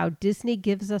concept of how Disney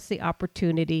gives us the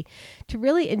opportunity to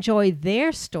really enjoy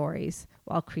their stories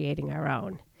while creating our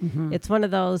own. It's one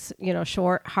of those,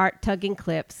 short, heart-tugging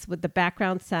clips with the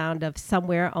background sound of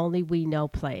Somewhere Only We Know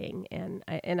playing. And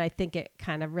I think it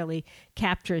kind of really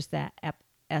captures that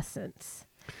essence.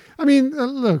 I mean,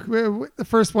 look, the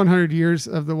first 100 years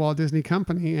of the Walt Disney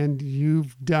Company, and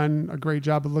you've done a great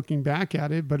job of looking back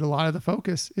at it, but a lot of the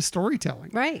focus is storytelling.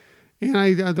 Right. And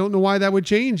I don't know why that would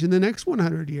change in the next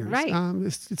 100 years. Right.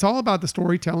 It's all about the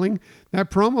storytelling. That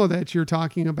promo that you're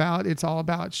talking about, it's all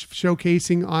about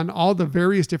showcasing on all the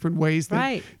various different ways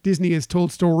that Disney has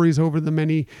told stories over the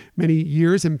many, many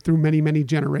years and through many, many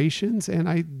generations. And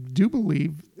I do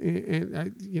believe,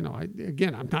 I'm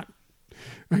not,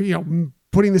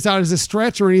 putting this out as a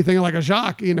stretch or anything like a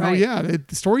shock, the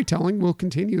storytelling will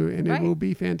continue and it will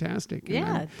be fantastic. And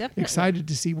yeah, I'm definitely excited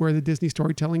to see where the Disney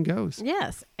storytelling goes.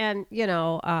 Yes. And,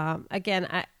 again,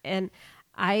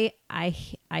 I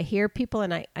hear people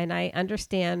and I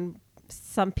understand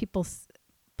some people's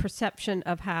perception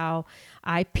of how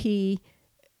IP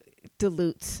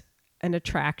dilutes an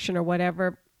attraction or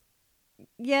whatever.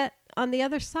 Yet on the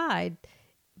other side,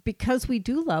 because we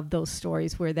do love those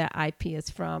stories where that IP is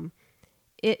from,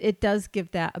 it does give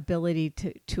that ability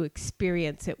to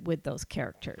experience it with those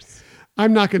characters.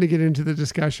 I'm not going to get into the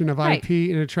discussion of IP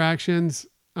and attractions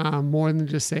more than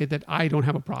just say that I don't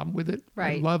have a problem with it.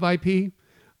 Right. I love IP.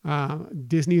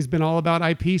 Disney has been all about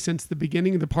IP since the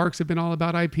beginning. The parks have been all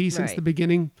about IP since the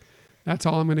beginning. That's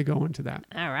all I'm going to go into that.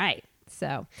 All right.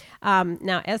 So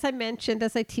now, as I mentioned,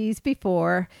 as I teased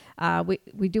before,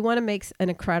 we do want to make an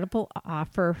incredible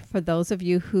offer for those of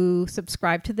you who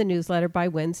subscribe to the newsletter by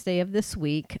Wednesday of this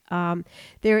week.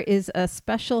 There is a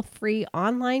special free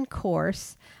online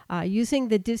course using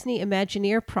the Disney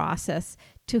Imagineer process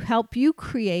to help you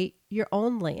create your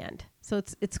own land. So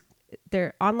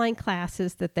they're online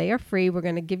classes that they are free. We're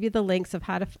going to give you the links of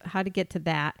how to get to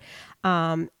that.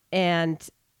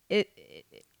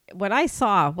 When I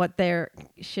saw what they're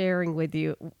sharing with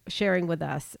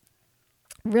us,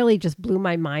 really just blew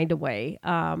my mind away.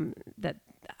 That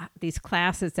these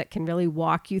classes that can really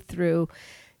walk you through,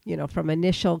 from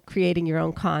initial creating your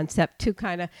own concept to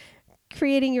kind of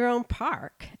creating your own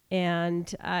park.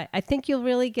 And I think you'll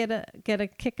really get a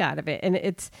kick out of it. And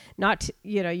it's not,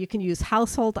 you can use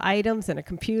household items and a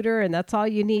computer, and that's all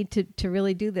you need to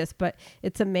really do this. But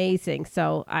it's amazing.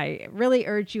 So I really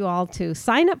urge you all to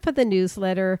sign up for the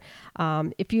newsletter.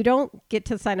 If you don't get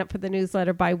to sign up for the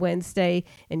newsletter by Wednesday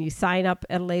and you sign up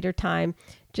at a later time,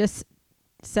 just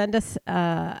send us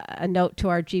a note to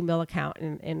our Gmail account,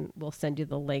 and we'll send you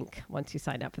the link once you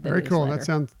sign up for the newsletter. Very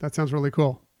cool. That sounds really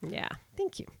cool. Yeah.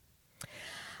 Thank you.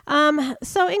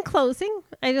 So in closing,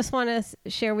 I just want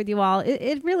to share with you all,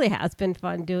 it really has been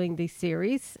fun doing these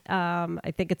series.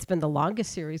 I think it's been the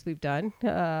longest series we've done.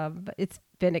 But it's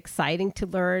been exciting to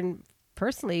learn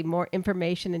personally more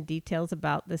information and details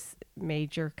about this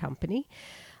major company.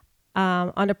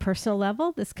 On a personal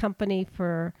level, this company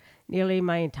for nearly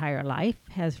my entire life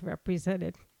has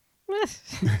represented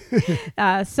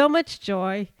so much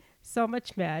joy, so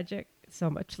much magic, so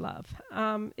much love.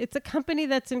 It's a company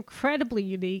that's incredibly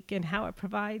unique in how it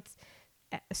provides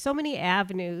so many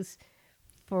avenues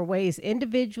for ways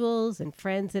individuals and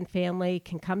friends and family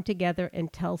can come together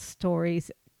and tell stories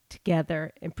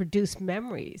together and produce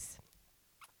memories.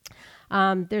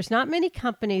 There's not many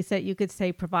companies that you could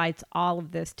say provides all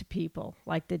of this to people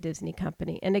like the Disney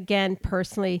Company. And again,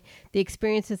 personally, the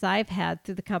experiences I've had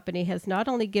through the company has not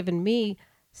only given me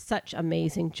such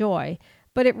amazing joy,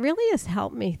 but it really has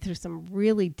helped me through some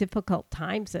really difficult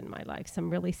times in my life, some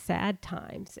really sad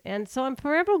times. And so I'm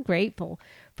forever grateful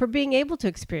for being able to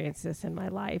experience this in my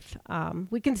life.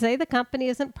 We can say the company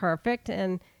isn't perfect,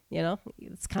 and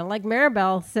it's kind of like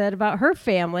Maribel said about her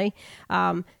family.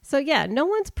 So yeah, no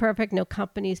one's perfect, no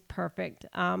company's perfect.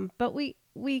 But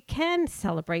we can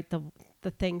celebrate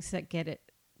the things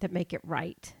that make it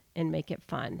right and make it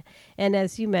fun. And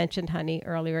as you mentioned, honey,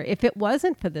 earlier, if it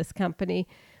wasn't for this company,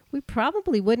 we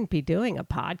probably wouldn't be doing a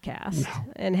podcast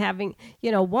and having,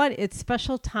 it's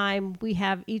special time we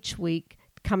have each week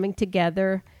coming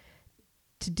together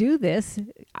to do this.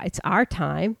 It's our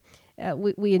time.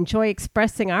 We enjoy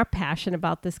expressing our passion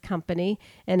about this company.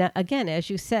 And again, as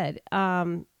you said,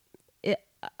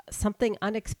 something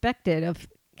unexpected of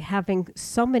having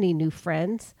so many new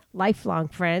friends, lifelong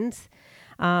friends.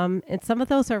 And some of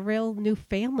those are real new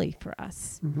family for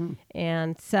us. Mm-hmm.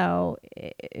 And so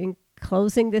in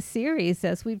closing this series,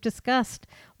 as we've discussed,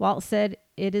 Walt said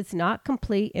it is not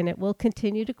complete and it will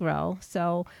continue to grow.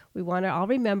 So we want to all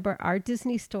remember our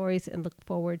Disney stories and look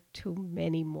forward to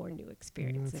many more new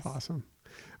experiences. That's awesome.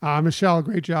 Michelle,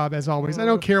 great job as always. I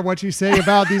don't care what you say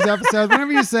about these episodes.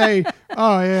 Whenever you say,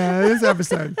 oh yeah, this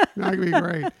episode, that could be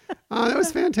great. That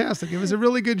was fantastic. It was a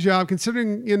really good job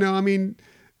considering,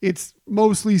 it's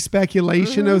mostly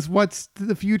speculation of what's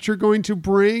the future going to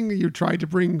bring. You tried to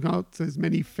bring out as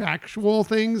many factual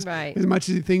things, as much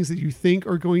as the things that you think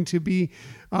are going to be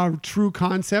true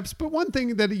concepts. But one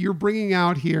thing that you're bringing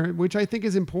out here, which I think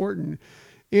is important,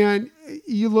 and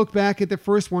you look back at the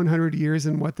first 100 years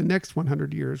and what the next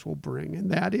 100 years will bring.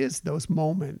 And that is those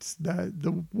moments,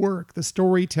 the work, the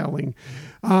storytelling,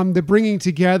 the bringing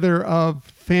together of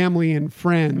family and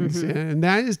friends. And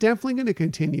that is definitely going to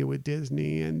continue with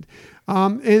Disney. And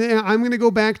I'm going to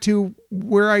go back to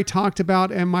where I talked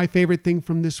about and my favorite thing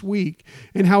from this week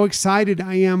and how excited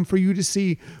I am for you to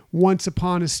see Once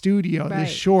Upon a Studio, this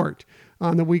short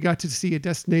that we got to see at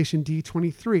Destination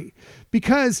D23.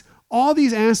 Because all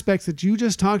these aspects that you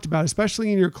just talked about,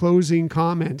 especially in your closing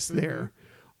comments there,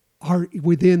 are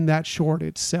within that short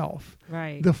itself.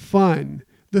 Right. The fun,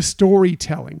 the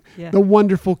storytelling, the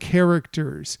wonderful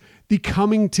characters, the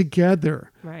coming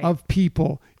together of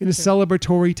people in a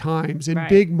celebratory times and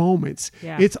big moments.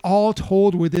 Yeah. It's all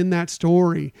told within that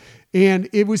story. And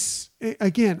it was,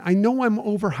 again, I know I'm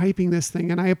overhyping this thing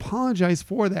and I apologize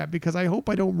for that because I hope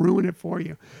I don't ruin it for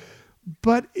you.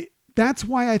 But that's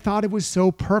why I thought it was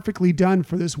so perfectly done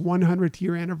for this 100th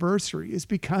year anniversary, is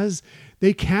because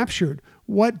they captured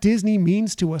what Disney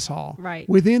means to us all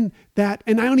within that.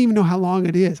 And I don't even know how long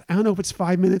it is. I don't know if it's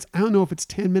 5 minutes. I don't know if it's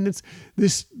 10 minutes.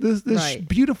 This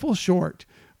beautiful short.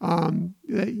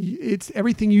 It's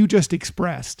everything you just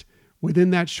expressed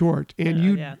within that short,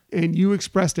 and you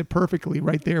expressed it perfectly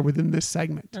right there within this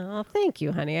segment. Oh, thank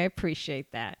you, honey. I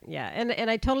appreciate that. Yeah, and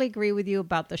I totally agree with you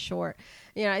about the short.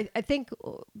 I think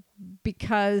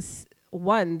because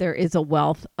one, there is a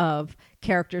wealth of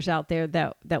characters out there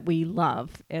that we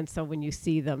love, and so when you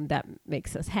see them, that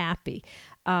makes us happy.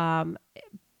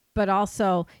 But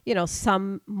also,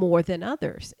 some more than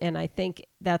others, and I think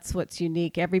that's what's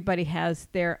unique. Everybody has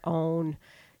their own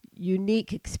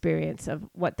unique experience of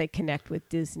what they connect with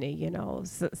Disney.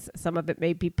 Some of it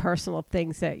may be personal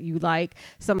things that you like.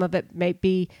 Some of it may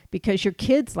be because your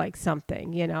kids like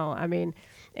something,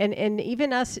 and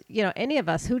even us, any of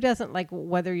us, who doesn't like,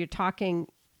 whether you're talking,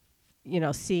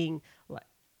 seeing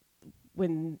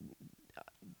when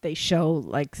they show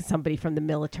like somebody from the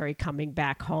military coming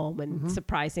back home and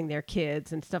surprising their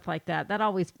kids and stuff like that. That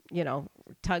always,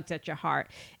 tugs at your heart.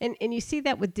 And you see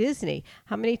that with Disney.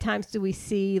 How many times do we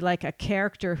see like a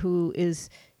character who is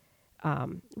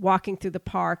walking through the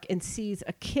park and sees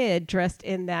a kid dressed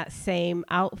in that same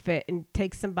outfit and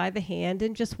takes them by the hand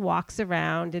and just walks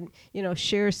around and,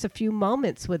 shares a few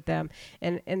moments with them.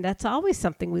 And that's always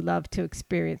something we love to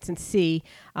experience and see.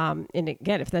 And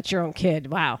again, if that's your own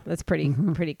kid, wow, that's pretty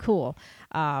cool.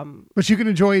 But you can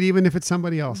enjoy it even if it's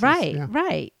somebody else's.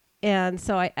 Right. And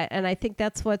so I think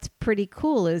that's what's pretty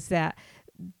cool, is that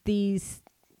these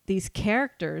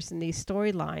characters and these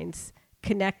storylines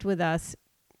connect with us,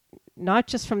 not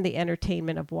just from the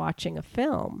entertainment of watching a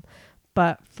film,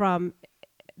 but from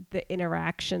the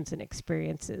interactions and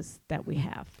experiences that we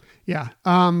have. Yeah.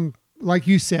 Like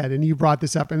you said, and you brought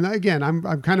this up, and again, I'm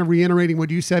kind of reiterating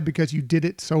what you said because you did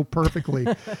it so perfectly.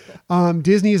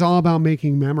 Disney is all about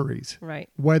making memories, right?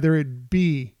 Whether it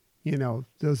be,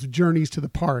 those journeys to the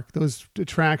park, those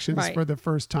attractions for the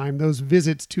first time, those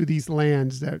visits to these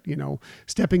lands that,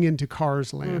 stepping into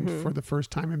Cars Land for the first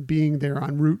time and being there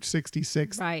on Route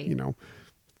 66,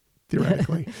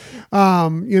 theoretically,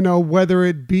 whether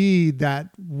it be that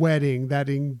wedding, that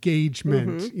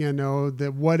engagement,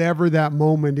 that whatever that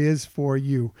moment is for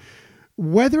you,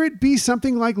 whether it be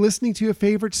something like listening to a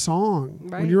favorite song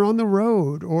when you're on the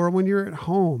road or when you're at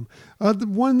home,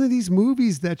 one of these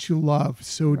movies that you love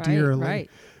so dearly,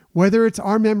 whether it's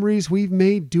our memories we've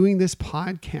made doing this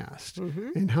podcast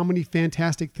and how many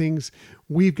fantastic things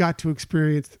we've got to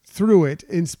experience through it,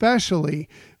 and especially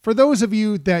for those of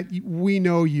you that we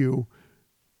know you,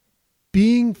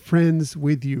 being friends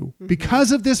with you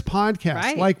because of this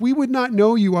podcast, like we would not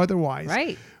know you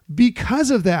otherwise. Because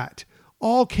of that,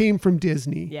 all came from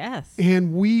Disney. Yes.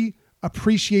 And we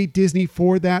appreciate Disney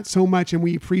for that so much, and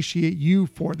we appreciate you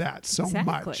for that so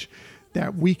much,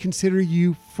 that we consider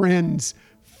you friends,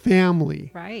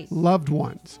 family, loved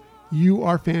ones. You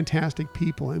are fantastic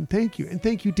people, and thank you. And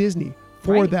thank you, Disney,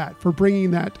 for that, for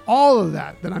bringing that, all of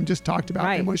that I'm just talked about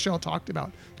and Michelle talked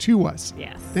about to us.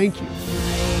 Yes. Thank you.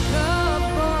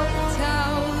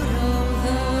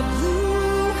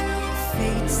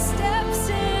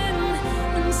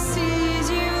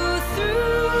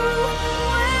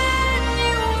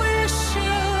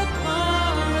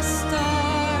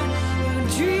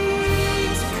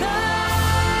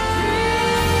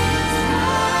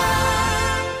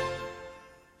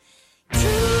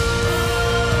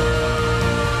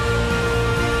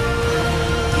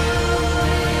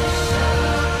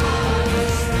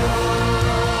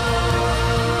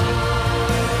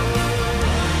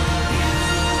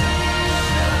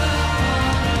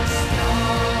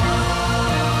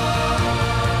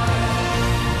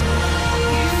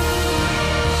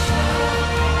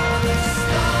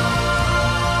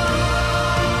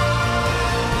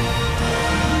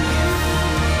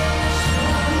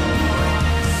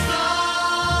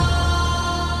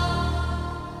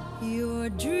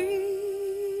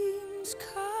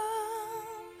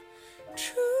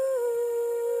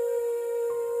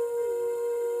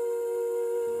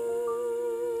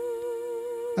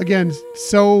 again,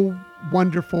 so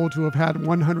wonderful to have had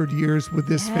 100 years with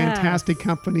this Yes. fantastic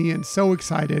company, and so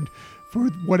excited for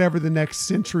whatever the next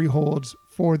century holds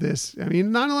for this. I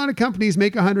mean, not a lot of companies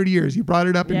make 100 years. You brought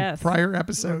it up in Yes. prior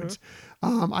episodes.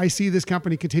 I see this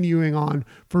company continuing on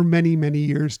for many, many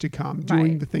years to come, doing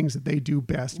Right. the things that they do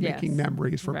best, Yes. making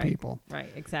memories for Right. people.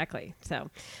 Right, exactly. So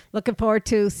looking forward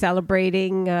to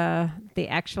celebrating the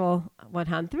actual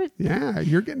 100th. Yeah,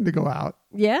 you're getting to go out.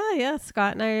 Yeah.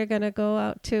 Scott and I are going to go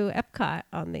out to Epcot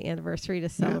on the anniversary to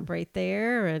celebrate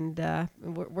there. And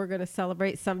we're going to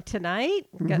celebrate some tonight.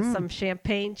 Got some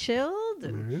champagne chilled.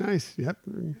 And Very nice. Yep.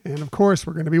 And of course,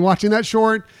 we're going to be watching that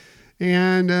short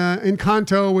and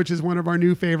Encanto, which is one of our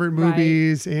new favorite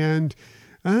movies, and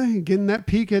getting that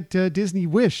peek at Disney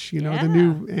Wish, the Yeah.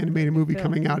 new animated movie Cool.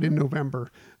 coming out in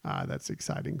November. That's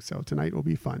exciting. So tonight will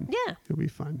be fun. Yeah. It'll be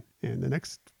fun. And the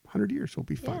next 100 years will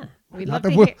be fun. Yeah. We'd Not love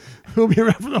that to we'll be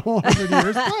around for the whole 100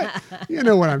 years, but you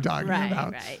know what I'm talking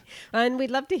about. Right. And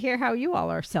we'd love to hear how you all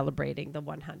are celebrating the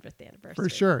 100th anniversary. For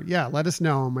sure. Yeah. Let us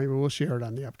know. Maybe we'll share it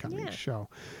on the upcoming Yeah. show.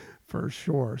 For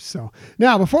sure. So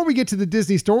now, before we get to the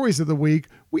Disney stories of the week,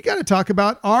 we got to talk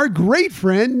about our great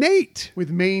friend Nate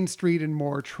with Main Street and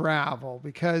More Travel,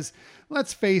 because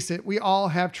let's face it, we all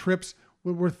have trips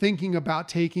we're thinking about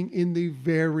taking in the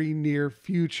very near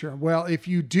future. Well, if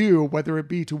you do, whether it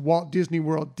be to Walt Disney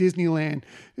World, Disneyland,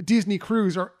 Disney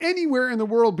Cruise, or anywhere in the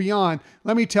world beyond,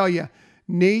 let me tell you,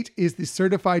 Nate is the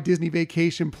certified Disney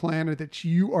vacation planner that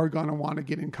you are going to want to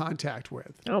get in contact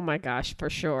with. Oh my gosh, for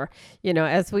sure.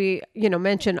 As we,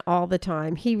 mention all the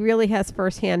time, he really has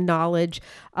firsthand knowledge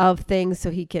of things,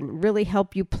 so he can really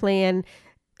help you plan,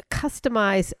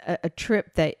 customize a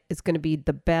trip that is going to be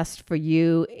the best for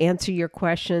you, answer your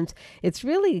questions. It's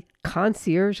really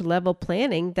concierge level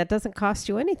planning that doesn't cost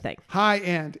you anything. High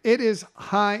end. It is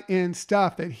high end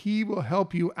stuff that he will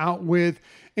help you out with,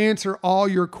 answer all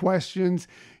your questions.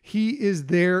 He is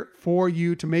there for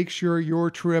you to make sure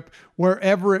your trip,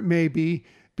 wherever it may be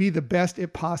the best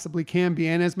it possibly can be.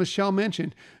 And as Michelle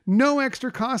mentioned, no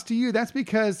extra cost to you. That's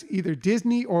because either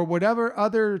Disney or whatever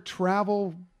other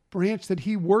travel branch that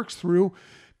he works through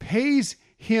pays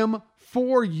him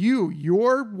for you.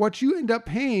 What you end up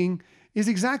paying is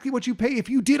exactly what you pay if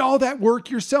you did all that work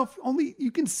yourself. Only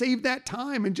you can save that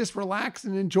time and just relax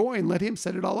and enjoy and let him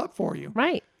set it all up for you.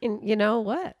 Right. And you know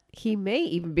what? He may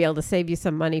even be able to save you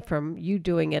some money from you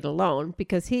doing it alone,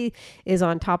 because he is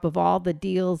on top of all the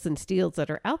deals and steals that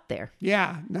are out there.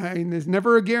 Yeah. I mean, there's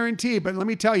never a guarantee, but let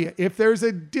me tell you, if there's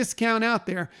a discount out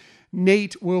there,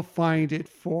 Nate will find it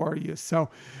for you. So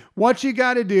what you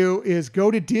got to do is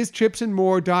go to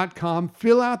DizTripsandMore.com,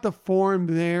 fill out the form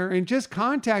there, and just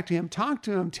contact him, talk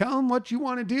to him, tell him what you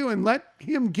want to do, and let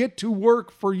him get to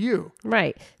work for you.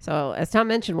 Right. So as Tom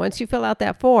mentioned, once you fill out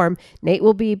that form, Nate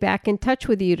will be back in touch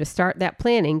with you to start that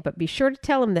planning, but be sure to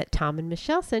tell him that Tom and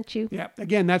Michelle sent you. Yeah.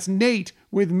 Again, that's Nate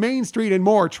with Main Street and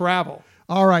More Travel.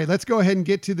 All right, let's go ahead and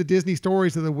get to the Disney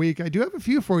stories of the week. I do have a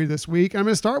few for you this week. I'm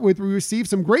going to start with, we received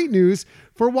some great news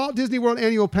for Walt Disney World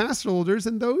annual pass holders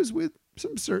and those with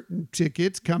some certain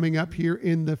tickets coming up here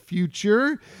in the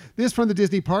future. This from the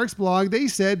Disney Parks blog. They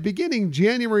said, beginning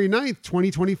January 9th,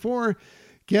 2024,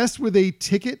 guests with a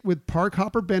ticket with Park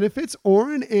Hopper benefits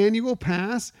or an annual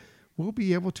pass will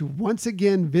be able to once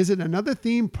again visit another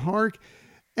theme park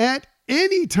at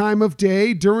any time of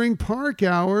day during park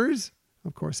hours.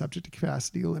 Of course, subject to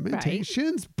capacity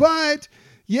limitations, but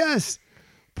yes,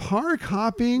 park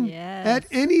hopping at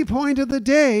any point of the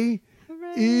day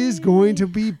is going to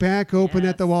be back open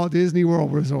at the Walt Disney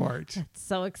World Resort. That's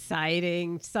so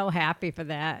exciting. So happy for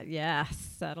that.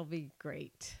 Yes, that'll be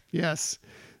great. Yes.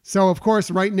 So, of course,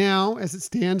 right now, as it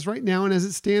stands right now, and as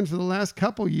it stands for the last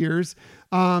couple years,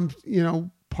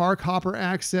 Park Hopper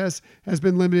access has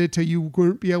been limited to you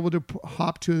won't be able to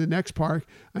hop to the next park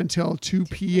until 2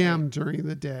 p.m. during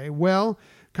the day. Well,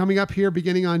 coming up here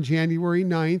beginning on January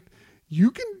 9th,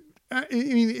 you can,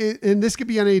 and this could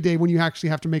be on any day when you actually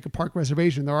have to make a park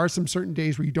reservation. There are some certain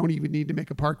days where you don't even need to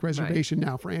make a park reservation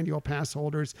now for annual pass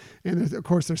holders. And of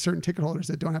course, there's certain ticket holders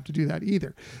that don't have to do that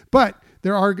either. But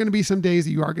there are going to be some days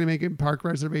that you are going to make a park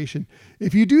reservation.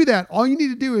 If you do that, all you need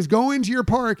to do is go into your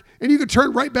park and you can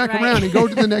turn right back around and go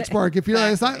to the next park. If you're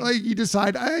it's not like you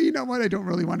decide, you know what, I don't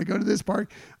really want to go to this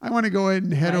park. I want to go ahead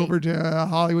and head over to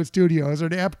Hollywood Studios or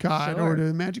to Epcot or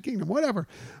to Magic Kingdom, whatever.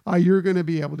 You're going to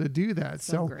be able to do that.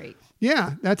 So great.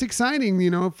 Yeah, that's exciting,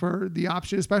 for the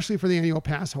option, especially for the annual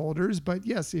pass holders. But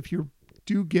yes, if you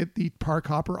do get the Park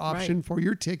Hopper option for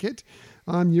your ticket,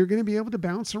 you're going to be able to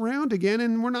bounce around again.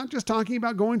 And we're not just talking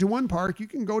about going to one park. You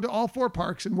can go to all 4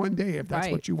 parks in one day if that's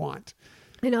what you want.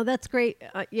 That's great.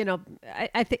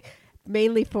 I think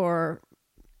mainly for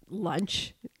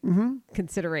lunch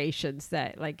considerations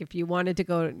that, like, if you wanted to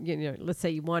go, let's say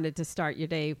you wanted to start your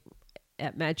day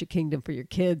at Magic Kingdom for your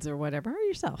kids or whatever, or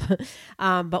yourself,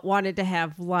 but wanted to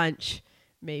have lunch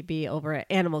maybe over at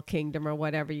Animal Kingdom or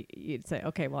whatever, you'd say,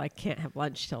 okay, well, I can't have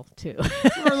lunch till 2.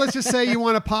 Or let's just say you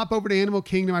want to pop over to Animal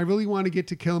Kingdom. I really want to get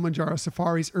to Kilimanjaro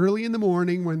Safaris early in the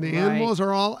morning when the animals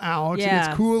are all out and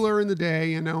it's cooler in the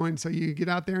day, and so you get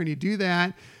out there and you do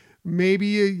that. Maybe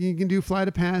you can do Flight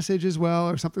of Passage as well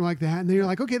or something like that. And then you're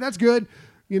like, okay, that's good.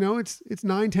 It's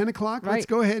 9, 10 o'clock. Let's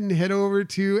go ahead and head over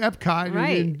to Epcot.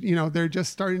 Right. And they're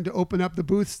just starting to open up the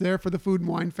booths there for the Food and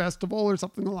Wine Festival or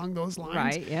something along those lines.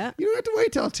 Right, yeah. You don't have to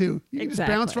wait till 2. You can just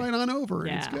bounce right on over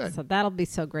and it's good. So that'll be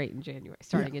so great in January,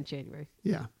 starting in January.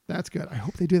 Yeah, that's good. I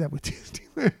hope they do that with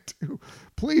Disneyland too.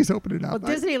 Please open it up.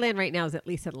 Well, Disneyland right now is at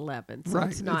least at 11. So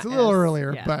right. It's not a little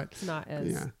earlier, but it's not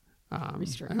as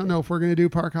restricted. I don't know if we're going to do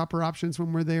park hopper options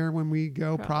when we're there when we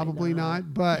go. Probably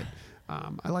not. But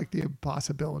I like the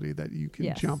possibility that you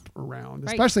can jump around,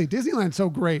 especially Disneyland's so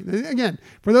great. Again,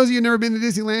 for those of you who've never been to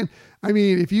Disneyland, I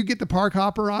mean, if you get the park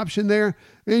hopper option there,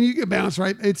 then you can bounce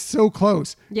right. It's so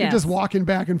close. You're just walking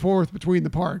back and forth between the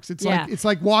parks. It's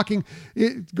like walking,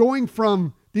 going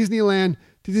from Disneyland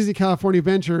to Disney California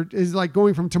Adventure is like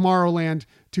going from Tomorrowland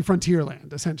to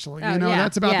Frontierland, essentially.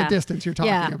 That's about the distance you're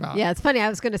talking about. Yeah, it's funny. I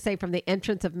was going to say from the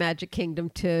entrance of Magic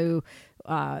Kingdom to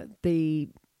the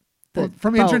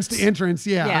from boats. Entrance to entrance.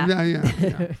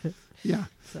 Yeah.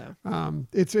 So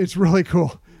it's really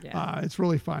cool. Yeah. It's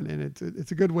really fun, and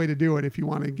it's a good way to do it if you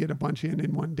want to get a bunch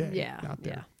in one day out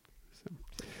there. So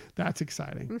that's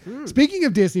exciting. Mm-hmm. Speaking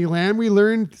of Disneyland, we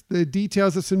learned the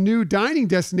details of some new dining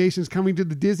destinations coming to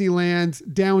the Disneyland's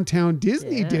Downtown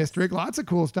Disney District. Lots of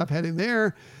cool stuff heading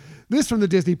there. This from the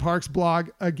Disney Parks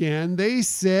blog again. They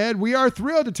said, we are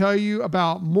thrilled to tell you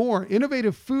about more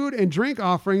innovative food and drink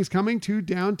offerings coming to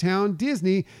Downtown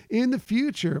Disney in the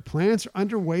future. Plans are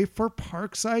underway for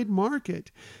Parkside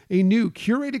Market, a new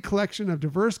curated collection of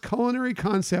diverse culinary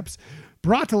concepts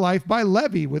brought to life by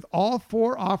Levy, with all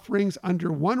 4 offerings under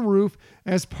one roof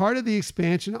as part of the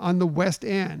expansion on the West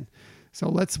End. So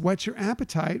let's whet your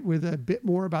appetite with a bit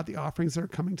more about the offerings that are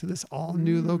coming to this all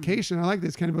new location. I like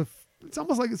this kind of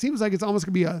it seems like it's almost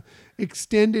gonna be a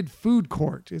extended food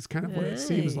court is kind of what it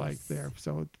seems like there.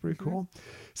 So it's pretty cool.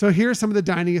 So here's some of the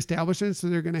dining establishments that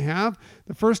they're going to have.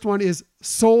 The first one is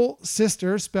Seoul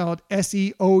Sister, spelled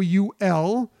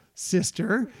Seoul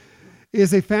Sister,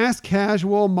 is a fast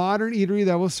casual modern eatery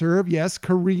that will serve,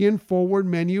 Korean forward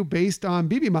menu based on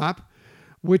bibimbap,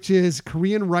 which is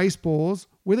Korean rice bowls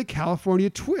with a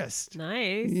California twist.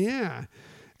 Nice. Yeah.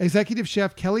 Executive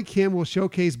Chef Kelly Kim will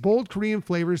showcase bold Korean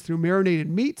flavors through marinated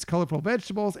meats, colorful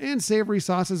vegetables, and savory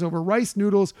sauces over rice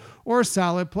noodles or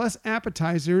salad, plus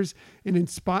appetizers, an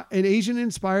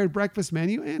Asian-inspired breakfast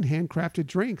menu, and handcrafted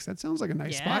drinks. That sounds like a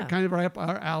nice spot, kind of right up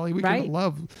our alley. We kind of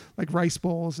love like rice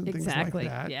bowls and things like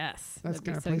that. Yes. That's the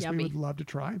kind of place we would love to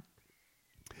try.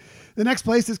 The next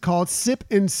place is called Sip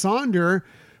and Sonder,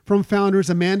 from founders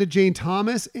Amanda Jane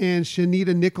Thomas and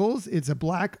Shanita Nichols. It's a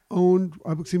black women-owned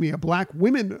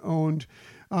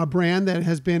brand that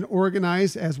has been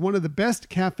organized as one of the best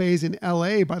cafes in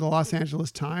LA by the Los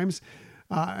Angeles Times,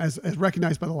 as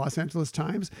recognized by the Los Angeles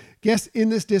Times. Guests in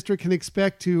this district can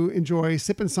expect to enjoy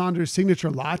Sip and Sonder's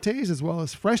signature lattes, as well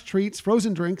as fresh treats,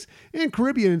 frozen drinks, and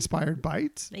Caribbean-inspired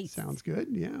bites. Nice. Sounds good,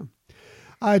 yeah.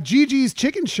 Gigi's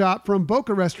Chicken Shop from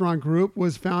Boca Restaurant Group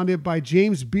was founded by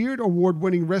James Beard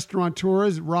award-winning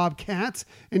restaurateurs Rob Katz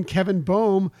and Kevin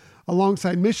Boehm,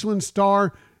 alongside Michelin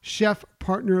star chef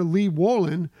partner Lee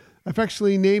Wolin.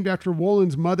 Affectionately named after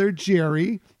Wolin's mother,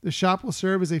 Jerry, the shop will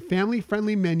serve as a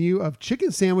family-friendly menu of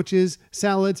chicken sandwiches,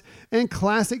 salads, and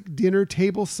classic dinner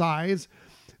table sides.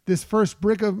 This first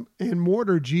brick and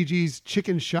mortar Gigi's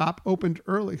Chicken Shop opened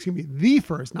early.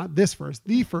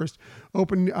 The first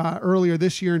opened earlier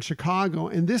this year in Chicago,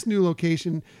 and this new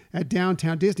location at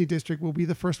Downtown Disney District will be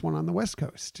the first one on the West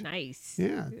Coast. Nice.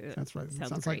 Yeah, that's right.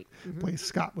 Sounds like a place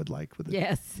Scott would like with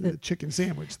the chicken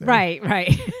sandwich there.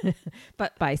 Right.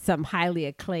 But by some highly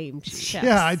acclaimed chefs.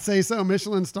 Yeah, I'd say so.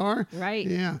 Michelin star. Right.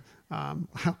 Yeah.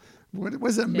 What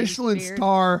was a Michelin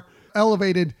star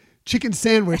elevated chicken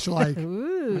sandwich like?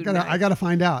 Ooh, I gotta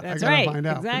find out. That's I gotta find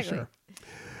out exactly. for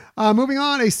sure. Moving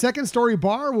on, a second story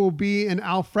bar will be an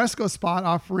al fresco spot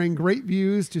offering great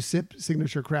views to sip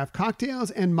signature craft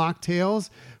cocktails and mocktails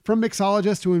from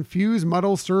mixologists who infuse,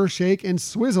 muddle, stir, shake, and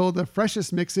swizzle the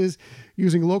freshest mixes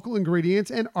using local ingredients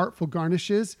and artful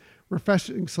garnishes.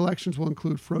 Refreshing selections will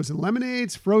include frozen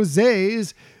lemonades,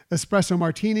 frosés, espresso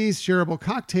martinis, shareable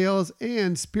cocktails,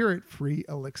 and spirit-free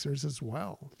elixirs as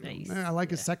well. Nice. I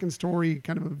like a second story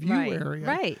kind of a view area.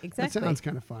 Right, exactly. That sounds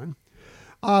kind of fun.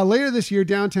 Later this year,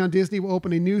 Downtown Disney will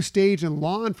open a new stage and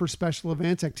lawn for special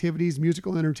events, activities,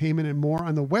 musical entertainment, and more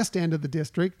on the west end of the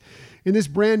district. In this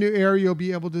brand new area, you'll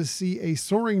be able to see a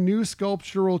soaring new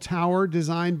sculptural tower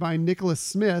designed by Nicholas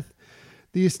Smith.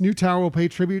 This new tower will pay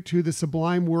tribute to the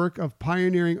sublime work of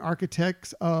pioneering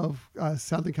architects of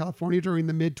Southern California during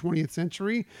the mid-20th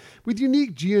century, with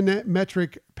unique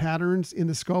geometric patterns in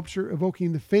the sculpture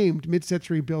evoking the famed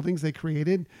mid-century buildings they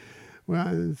created.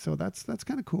 Well, so that's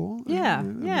kind of cool. Yeah,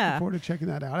 I'm yeah. looking forward to checking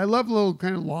that out. I love little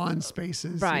kind of lawn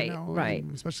spaces, Right, and right.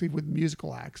 especially with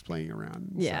musical acts playing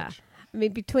around. And Yeah. such. I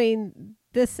mean, between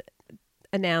this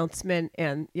announcement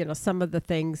and, some of the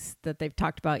things that they've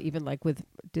talked about, even like with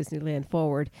Disneyland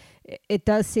Forward, it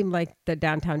does seem like the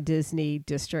Downtown Disney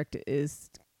District is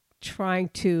trying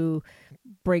to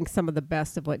bring some of the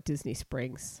best of what Disney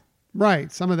Springs.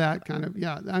 Right. Some of that kind of,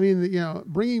 yeah. I mean,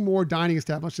 bringing more dining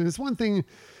establishments. It's one thing.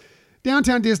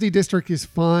 Downtown Disney District is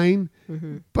fine,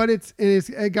 but it's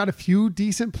got a few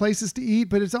decent places to eat,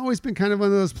 but it's always been kind of one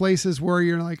of those places where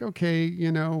you're like, okay,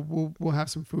 we'll have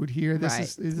some food here.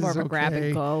 This is more of a okay. grab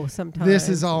and go sometimes. This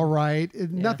is all right.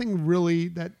 Nothing really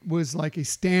that was like a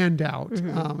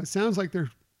standout. It sounds like they're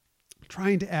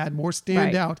trying to add more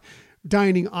standout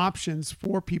dining options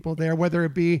for people there, whether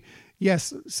it be,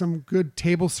 yes, some good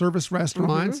table service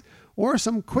restaurants or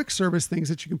some quick service things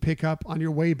that you can pick up on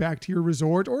your way back to your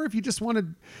resort. Or if you just want to,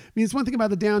 it's one thing about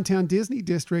the Downtown Disney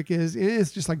District is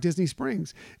it's just like Disney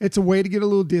Springs. It's a way to get a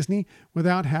little Disney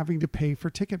without having to pay for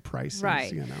ticket prices.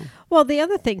 Right. Well, the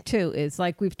other thing too is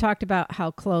like we've talked about how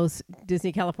close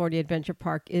Disney California Adventure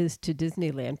Park is to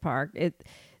Disneyland Park.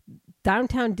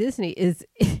 Downtown Disney is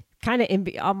kind of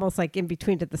almost like in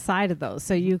between to the side of those.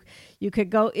 So you could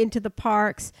go into the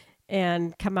parks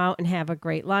and come out and have a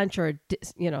great lunch or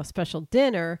special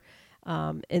dinner,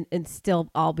 and still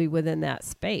all be within that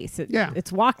space.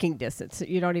 It's walking distance.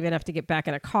 You don't even have to get back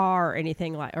in a car or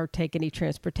anything or take any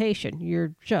transportation.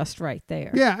 You're just right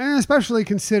there. Yeah, and especially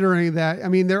considering that,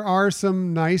 there are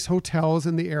some nice hotels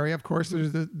in the area. Of course,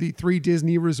 there's the 3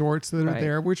 Disney resorts that are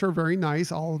there, which are very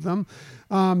nice, all of them.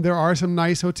 There are some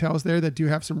nice hotels there that do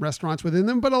have some restaurants within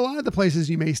them, but a lot of the places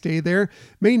you may stay there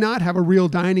may not have a real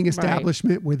dining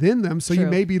establishment within them. So you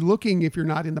may be looking, if you're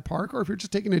not in the park or if you're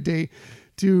just taking a day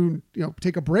to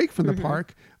take a break from the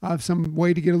park, of some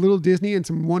way to get a little Disney and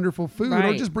some wonderful food,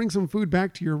 or just bring some food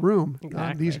back to your room.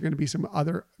 Exactly. These are going to be some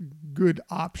other good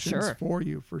options for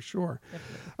you, for sure.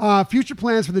 Future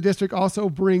plans for the district also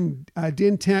bring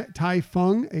Din Tai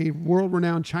Fung, a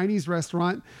world-renowned Chinese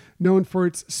restaurant known for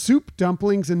its soup,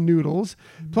 dumplings, and noodles,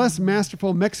 plus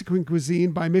masterful Mexican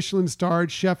cuisine by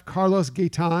Michelin-starred chef Carlos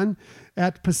Gaitan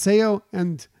at Paseo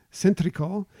and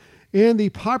Centrico, and the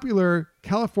popular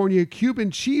California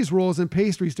Cuban cheese rolls and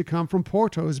pastries to come from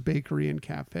Porto's Bakery and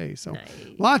Cafe. So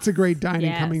lots of great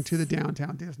dining coming to the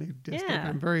Downtown Disney District. Yeah.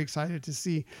 I'm very excited to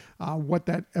see what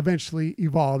that eventually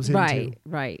evolves into.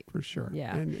 Right. For sure.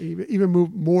 Yeah. And even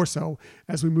move more so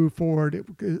as we move forward,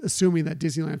 assuming that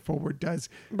Disneyland Forward does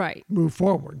move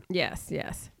forward. Yes.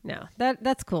 No,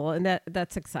 that's cool. And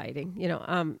that's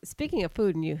exciting. Speaking of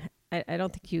food, and I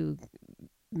don't think you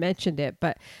mentioned it,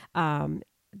 but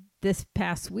this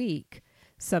past week,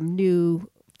 some new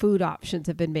food options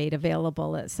have been made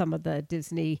available at some of the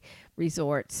Disney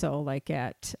resorts. So like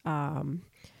at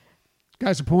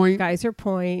Geyser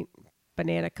Point,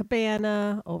 Banana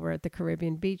Cabana, over at the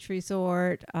Caribbean Beach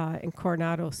Resort, in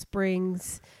Coronado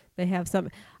Springs. They have some,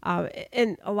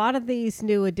 and a lot of these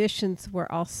new additions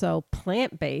were also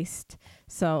plant-based.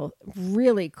 So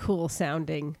really cool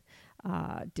sounding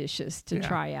dishes to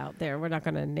try out there. We're not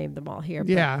going to name them all here.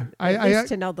 But at least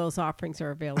to know those offerings are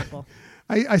available.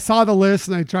 I saw the list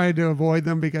and I tried to avoid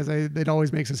them because it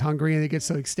always makes us hungry and it gets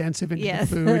so extensive into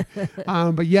the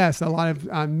food. But yes, a lot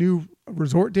of new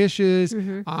resort dishes,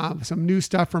 some new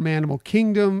stuff from Animal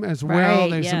Kingdom as well.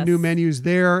 There's some new menus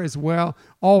there as well.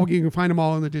 You can find them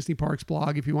all on the Disney Parks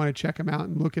blog if you want to check them out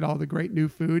and look at all the great new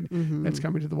food that's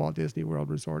coming to the Walt Disney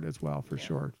World Resort as well, for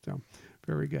sure. So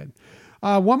very good.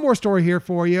 One more story here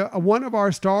for you. One of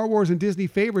our Star Wars and Disney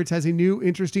favorites has a new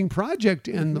interesting project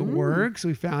in the works.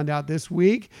 We found out this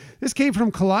week. This came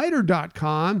from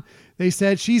Collider.com. They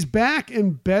said she's back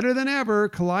and better than ever.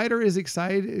 Collider is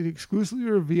excited to exclusively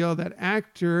reveal that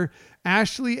actor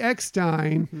Ashley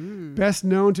Eckstein, best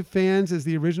known to fans as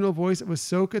the original voice of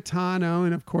Ahsoka Tano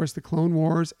and, of course, the Clone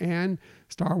Wars and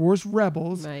Star Wars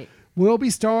Rebels, will be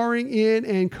starring in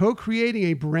and co-creating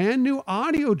a brand new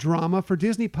audio drama for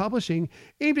Disney Publishing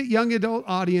aimed at young adult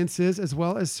audiences, as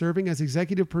well as serving as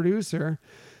executive producer.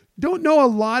 Don't know a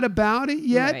lot about it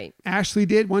yet. Ashley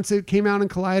did. Once it came out in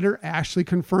Collider, Ashley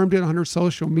confirmed it on her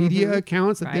social media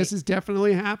accounts that this is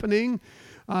definitely happening.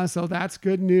 So that's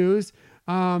good news.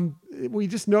 We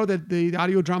just know that the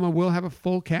audio drama will have a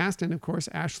full cast, and of course,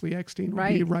 Ashley Eckstein will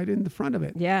be right in the front of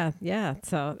it. Yeah.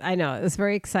 So I know it was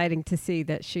very exciting to see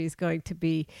that she's going to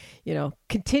be,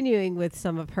 continuing with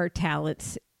some of her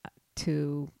talents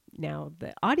to now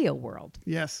the audio world.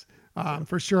 Yes,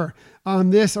 for sure.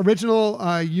 This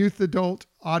original youth adult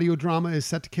audio drama is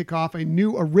set to kick off a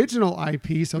new original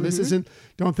IP. So this isn't,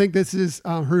 don't think this is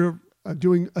her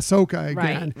doing Ahsoka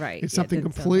again. Right. It's something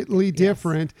completely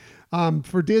different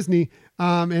for Disney.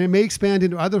 And it may expand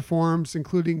into other forms,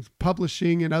 including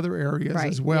publishing and other areas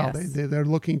as well. Yes. They're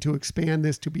looking to expand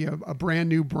this to be a brand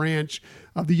new branch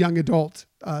of the young adult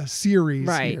series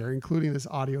here, including this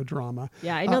audio drama.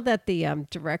 Yeah, I know that the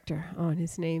director,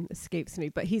 his name escapes me,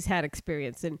 but he's had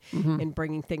experience in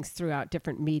bringing things throughout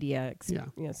different media.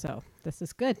 So this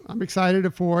is good. I'm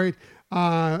excited for it.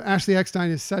 Ashley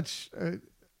Eckstein is such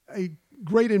a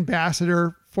great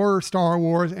ambassador for Star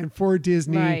Wars and for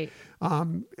Disney.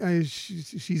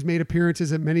 She's made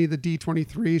appearances at many of the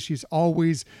D23s. She's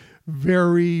always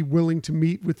very willing to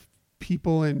meet with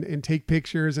people and take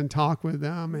pictures and talk with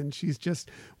them. And she's just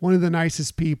one of the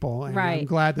nicest people. And I'm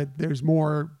glad that there's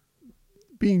more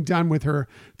being done with her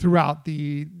throughout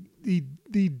the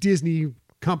Disney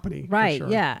company. Right. Sure.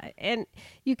 Yeah. And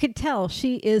you could tell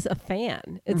she is a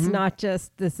fan. It's not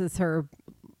just, this is her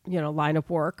line of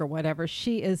work or whatever.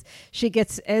 She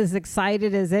gets as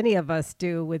excited as any of us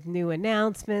do with new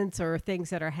announcements or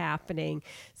things that are happening.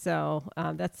 So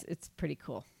it's pretty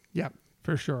cool. Yeah,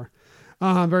 for sure.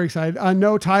 I'm very excited.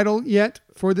 No title yet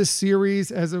for this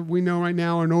series as of we know right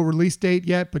now, or no release date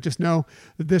yet, but just know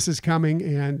that this is coming,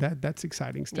 and that's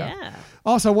exciting stuff. Yeah.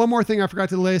 Also, one more thing I forgot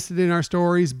to list it in our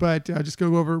stories, but just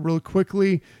go over it real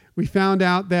quickly. We found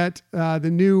out that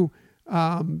the new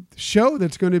show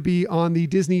that's going to be on the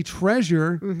Disney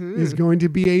Treasure is going to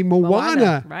be a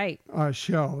Moana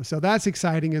show. So that's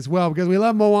exciting as well, because we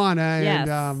love Moana,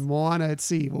 and Moana at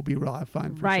Sea will be a lot of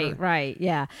fun. For sure. Right.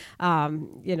 Yeah.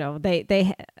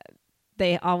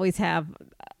 They always have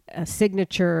a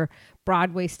signature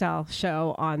Broadway style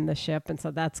show on the ship, and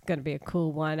so that's going to be a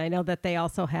cool one. I know that they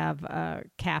also have a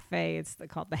cafe. It's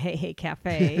called the Hey Hey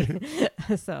Cafe.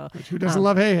 So who doesn't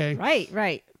love Hey Hey?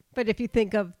 Right. But if you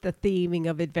think of the theming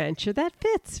of adventure, that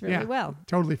fits really well.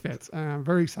 Totally fits. I'm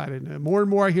very excited. The more and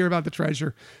more I hear about the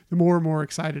Treasure, the more and more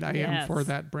excited I am for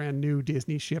that brand new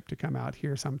Disney ship to come out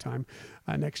here sometime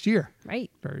next year. Right.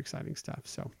 Very exciting stuff.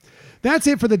 So that's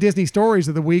it for the Disney stories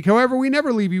of the week. However, we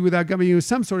never leave you without giving you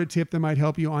some sort of tip that might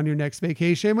help you on your next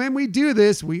vacation. When we do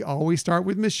this, we always start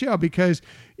with Michelle, because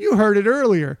you heard it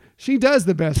earlier. She does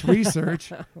the best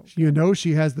research.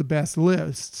 She has the best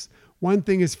lists. One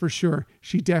thing is for sure,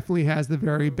 she definitely has the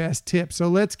very best tip. So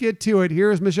let's get to it.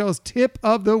 Here's Michelle's tip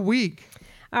of the week.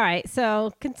 All right.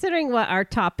 So considering what our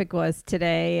topic was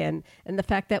today and the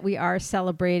fact that we are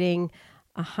celebrating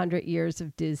 100 years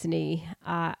of Disney,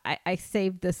 I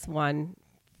saved this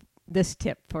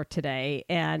tip for today.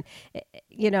 And,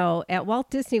 at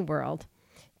Walt Disney World,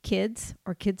 kids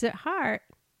at heart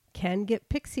can get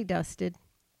pixie dusted.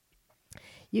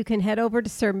 You can head over to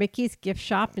Sir Mickey's gift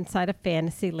shop inside of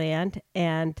Fantasyland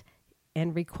and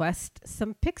request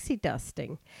some pixie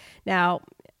dusting. Now,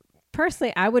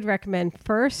 personally, I would recommend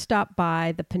first stop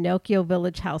by the Pinocchio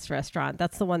Village House restaurant.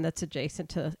 That's the one that's adjacent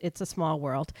to It's a Small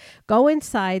World. Go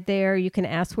inside there. You can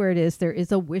ask where it is. There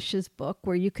is a wishes book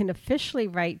where you can officially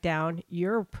write down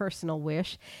your personal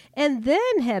wish, and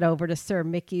then head over to Sir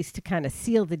Mickey's to kind of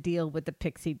seal the deal with the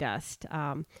pixie dust,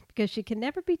 because you can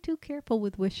never be too careful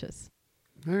with wishes.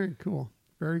 Very cool.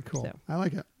 Very cool. So, I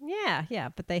like it. Yeah.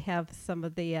 But they have some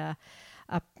of the,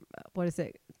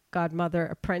 Godmother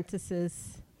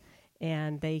apprentices,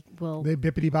 and they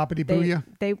bippity boppity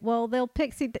booyah. They'll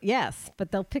pixie. Yes,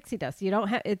 but they'll pixie dust. You don't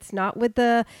have. It's not with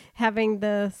having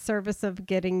the service of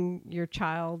getting your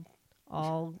child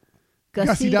all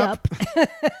gussied up.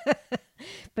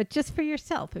 But just for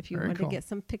yourself, if you want to get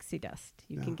some pixie dust,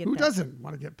 you can get Who that. doesn't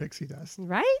want to get pixie dust?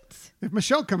 Right? If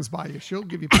Michelle comes by you, she'll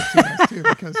give you pixie dust too,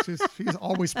 because she's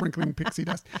always sprinkling pixie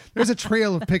dust. There's a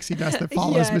trail of pixie dust that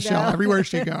follows Michelle everywhere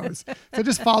she goes. So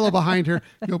just follow behind her.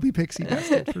 You'll be pixie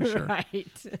dusted for sure.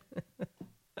 Right.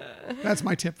 That's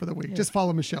my tip for the week. Just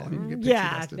follow Michelle and you can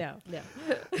get pixie dusted.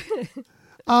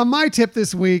 No. My tip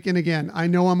this week, and again, I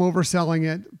know I'm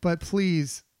overselling it, but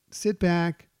please sit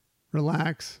back,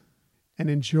 relax, and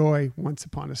enjoy Once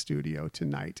Upon a Studio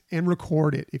tonight, and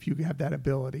record it if you have that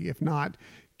ability. If not,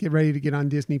 get ready to get on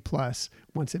Disney Plus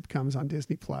once it comes on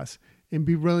Disney Plus, and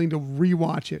be willing to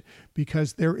rewatch it,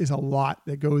 because there is a lot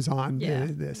that goes on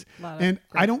in this. And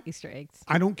Easter eggs.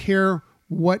 I don't care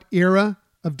what era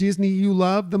of Disney you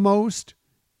love the most.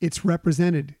 it's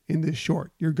represented in this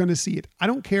short. You're going to see it. I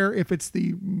don't care if it's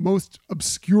the most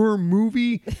obscure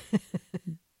movie.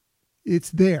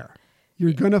 It's there.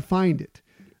 You're going to find it.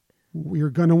 You're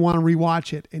going to want to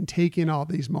rewatch it and take in all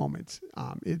these moments.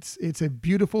 It's a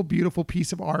beautiful, beautiful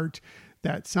piece of art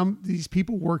that these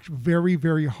people worked very,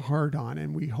 very hard on,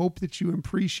 and we hope that you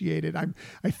appreciate it.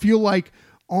 I feel like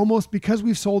almost because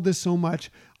we've sold this so much,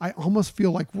 I almost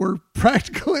feel like we're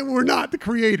not the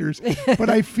creators, but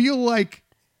I feel like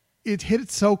it hit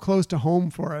so close to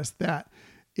home for us that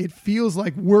it feels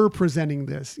like we're presenting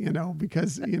this,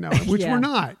 because, which Yeah. we're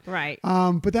not. Right.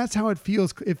 But that's how it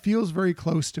feels. It feels very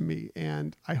close to me,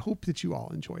 and I hope that you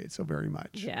all enjoy it so very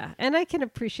much. Yeah. And I can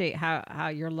appreciate how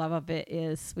your love of it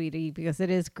is, sweetie, because it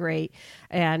is great.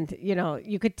 And,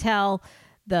 you could tell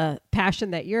the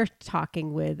passion that you're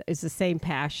talking with is the same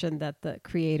passion that the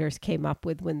creators came up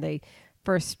with when they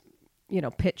first,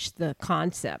 pitched the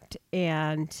concept.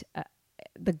 And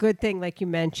the good thing, like you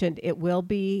mentioned, it will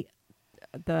be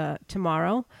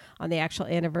tomorrow on the actual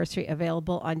anniversary,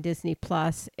 available on Disney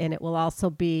Plus, and it will also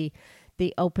be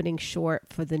the opening short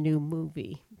for the new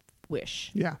movie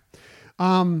Wish. Yeah.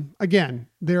 Again,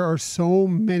 there are so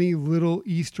many little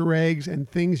Easter eggs and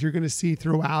things you're going to see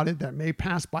throughout it that may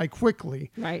pass by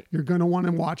quickly. Right. You're going to want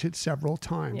to watch it several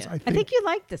times. Yeah. I think you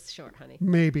like this short, honey.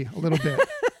 Maybe a little bit.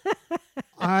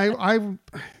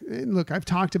 Look, I've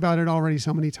talked about it already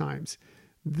so many times.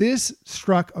 This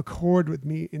struck a chord with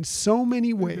me in so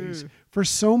many ways for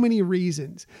so many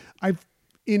reasons. I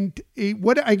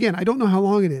don't know how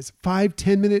long it is, 5,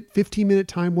 10 minute, 15 minute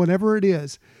time, whatever it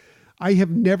is. I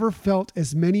have never felt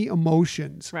as many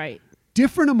emotions, Right.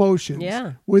 different emotions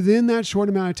Yeah. within that short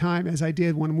amount of time as I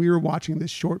did when we were watching this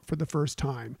short for the first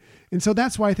time. And so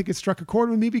that's why I think it struck a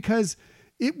chord with me, because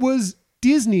it was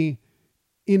Disney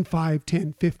in 5,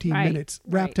 10, 15 Right. minutes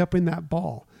wrapped up in that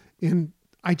ball. And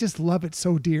I just love it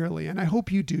so dearly, and I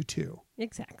hope you do too.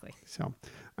 Exactly. So,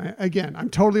 again, I'm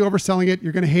totally overselling it.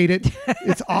 You're going to hate it.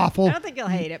 It's awful. I don't think you'll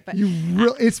hate it, but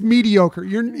It's mediocre.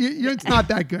 It's not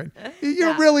that good.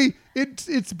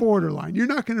 It's borderline. You're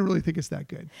not going to really think it's that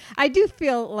good. I do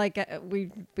feel like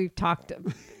we've talked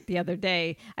the other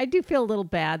day. I do feel a little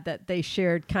bad that they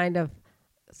shared kind of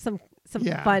some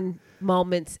Yeah. fun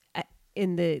moments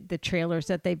in the trailers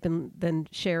that they've been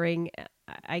sharing.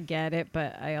 I get it,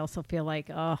 but I also feel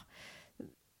like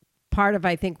part of,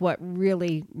 I think, what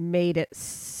really made it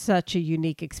such a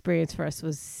unique experience for us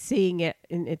was seeing it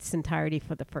in its entirety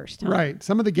for the first time. Right.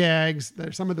 Some of the gags,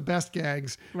 some of the best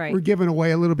gags, Right. were given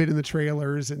away a little bit in the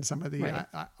trailers and some of the Right.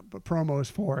 promos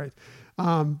for it.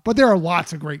 But there are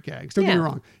lots of great gags. Don't get me Yeah.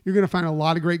 wrong. You're going to find a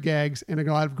lot of great gags and a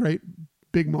lot of great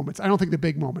big moments. I don't think the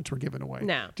big moments were given away.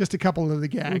 No. Just a couple of the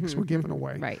gags were given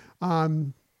away. Right.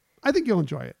 I think you'll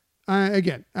enjoy it.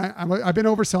 Again, I've been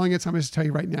overselling it, so I'm going to tell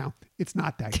you right now, it's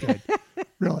not that good.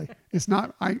 Really, it's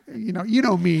not. You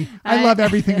know me. I love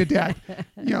everything to death.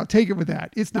 Take it with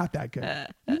that. It's not that good.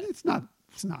 It's not.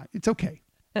 It's not. It's okay.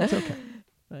 It's okay.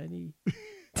 Funny.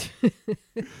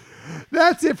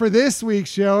 That's it for this week's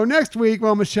show. Next week,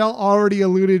 well, Michelle already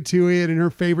alluded to it in her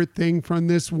favorite thing from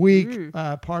this week,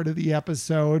 part of the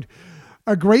episode.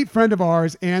 A great friend of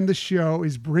ours and the show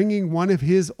is bringing one of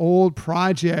his old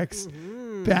projects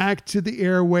back to the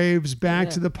airwaves, back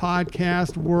to the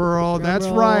podcast world. That's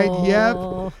right.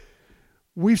 Yep.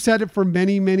 We've said it for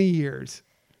many, many years.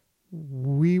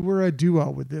 We were a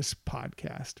duo with this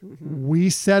podcast.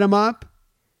 We set them up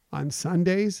on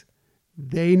Sundays.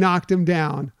 They knocked them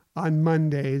down on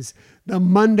Mondays. The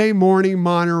Monday Morning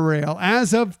Monorail,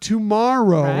 as of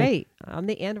tomorrow, Right. On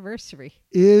the anniversary.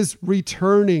 is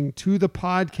returning to the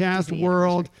podcast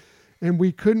world. And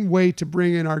we couldn't wait to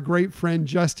bring in our great friend,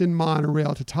 Justin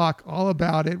Monorail, to talk all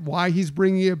about it, why he's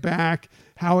bringing it back,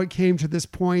 how it came to this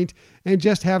point, and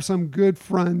just have some good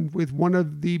fun with one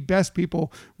of the best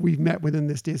people we've met within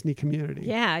this Disney community.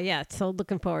 Yeah. So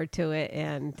looking forward to it.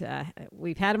 And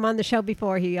we've had him on the show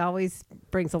before. He always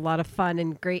brings a lot of fun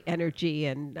and great energy.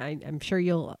 And I'm sure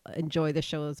you'll enjoy the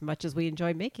show as much as we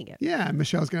enjoy making it. Yeah, and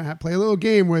Michelle's going to play a little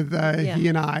game with he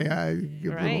and I, a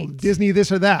little Right. Disney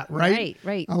this or that, right?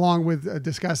 Right. Along with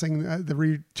discussing the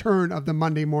return of the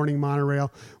Monday Morning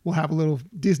Monorail. We'll have a little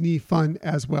Disney fun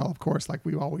as well, of course, like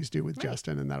we always do with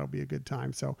Justin, and that'll be a good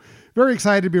time. So very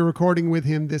excited to be recording with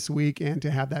him this week and to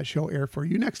have that show air for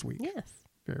you next week. Yes.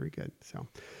 Very good. So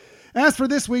As for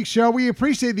this week's show, we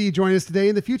appreciate that you join us today.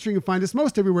 In the future, you can find us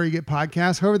most everywhere you get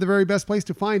podcasts. However, the very best place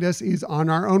to find us is on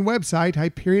our own website,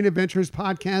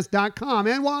 HyperionAdventuresPodcast.com.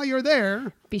 And while you're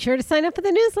there, Be sure to sign up for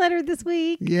the newsletter this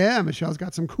week. yeah, Michelle's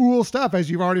got some cool stuff, as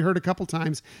you've already heard a couple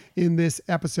times in this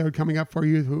episode, coming up for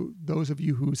you, those of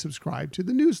you who subscribe to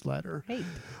the newsletter. Hey.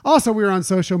 Also, we're on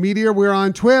social media. We're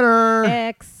on Twitter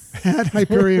X. at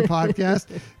Hyperion Podcast,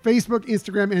 Facebook,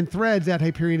 Instagram, and Threads at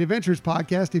Hyperion Adventures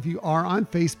Podcast. If you are on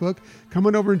Facebook, come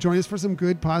on over and join us for some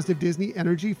good, positive Disney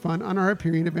energy fun on our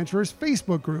Hyperion Adventures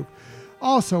Facebook group.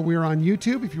 Also, we're on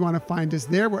YouTube. If you want to find us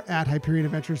there, we're at Hyperion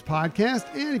Adventures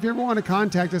Podcast. And if you ever want to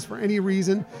contact us for any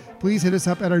reason, please hit us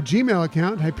up at our Gmail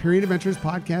account,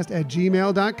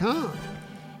 HyperionAdventuresPodcast@gmail.com.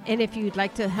 And if you'd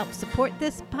like to help support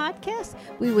this podcast,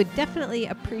 we would definitely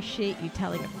appreciate you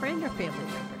telling a friend or family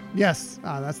member. Yes,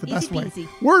 that's the best way. Easy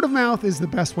peasy. Word of mouth is the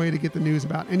best way to get the news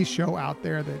about any show out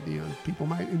there that people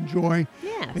might enjoy.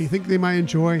 Yes. They think they might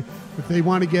enjoy. If they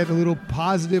want to get a little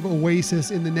positive oasis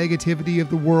in the negativity of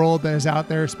the world that is out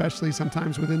there, especially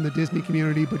sometimes within the Disney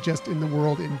community, but just in the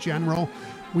world in general,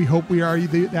 we hope we are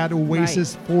that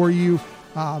oasis for you.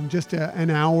 Just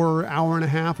an hour and a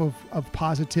half of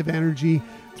positive energy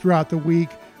throughout the week.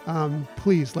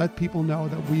 Please let people know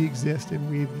that we exist, and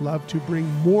we'd love to bring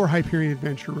more Hyperion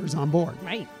adventurers on board.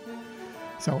 Right.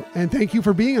 So, and thank you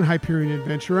for being a Hyperion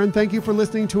adventurer, and thank you for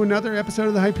listening to another episode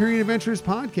of the Hyperion Adventures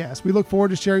podcast. We look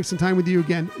forward to sharing some time with you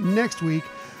again next week.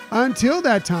 Until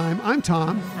that time, I'm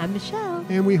Tom, I'm Michelle.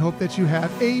 and we hope that you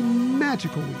have a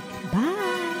magical week.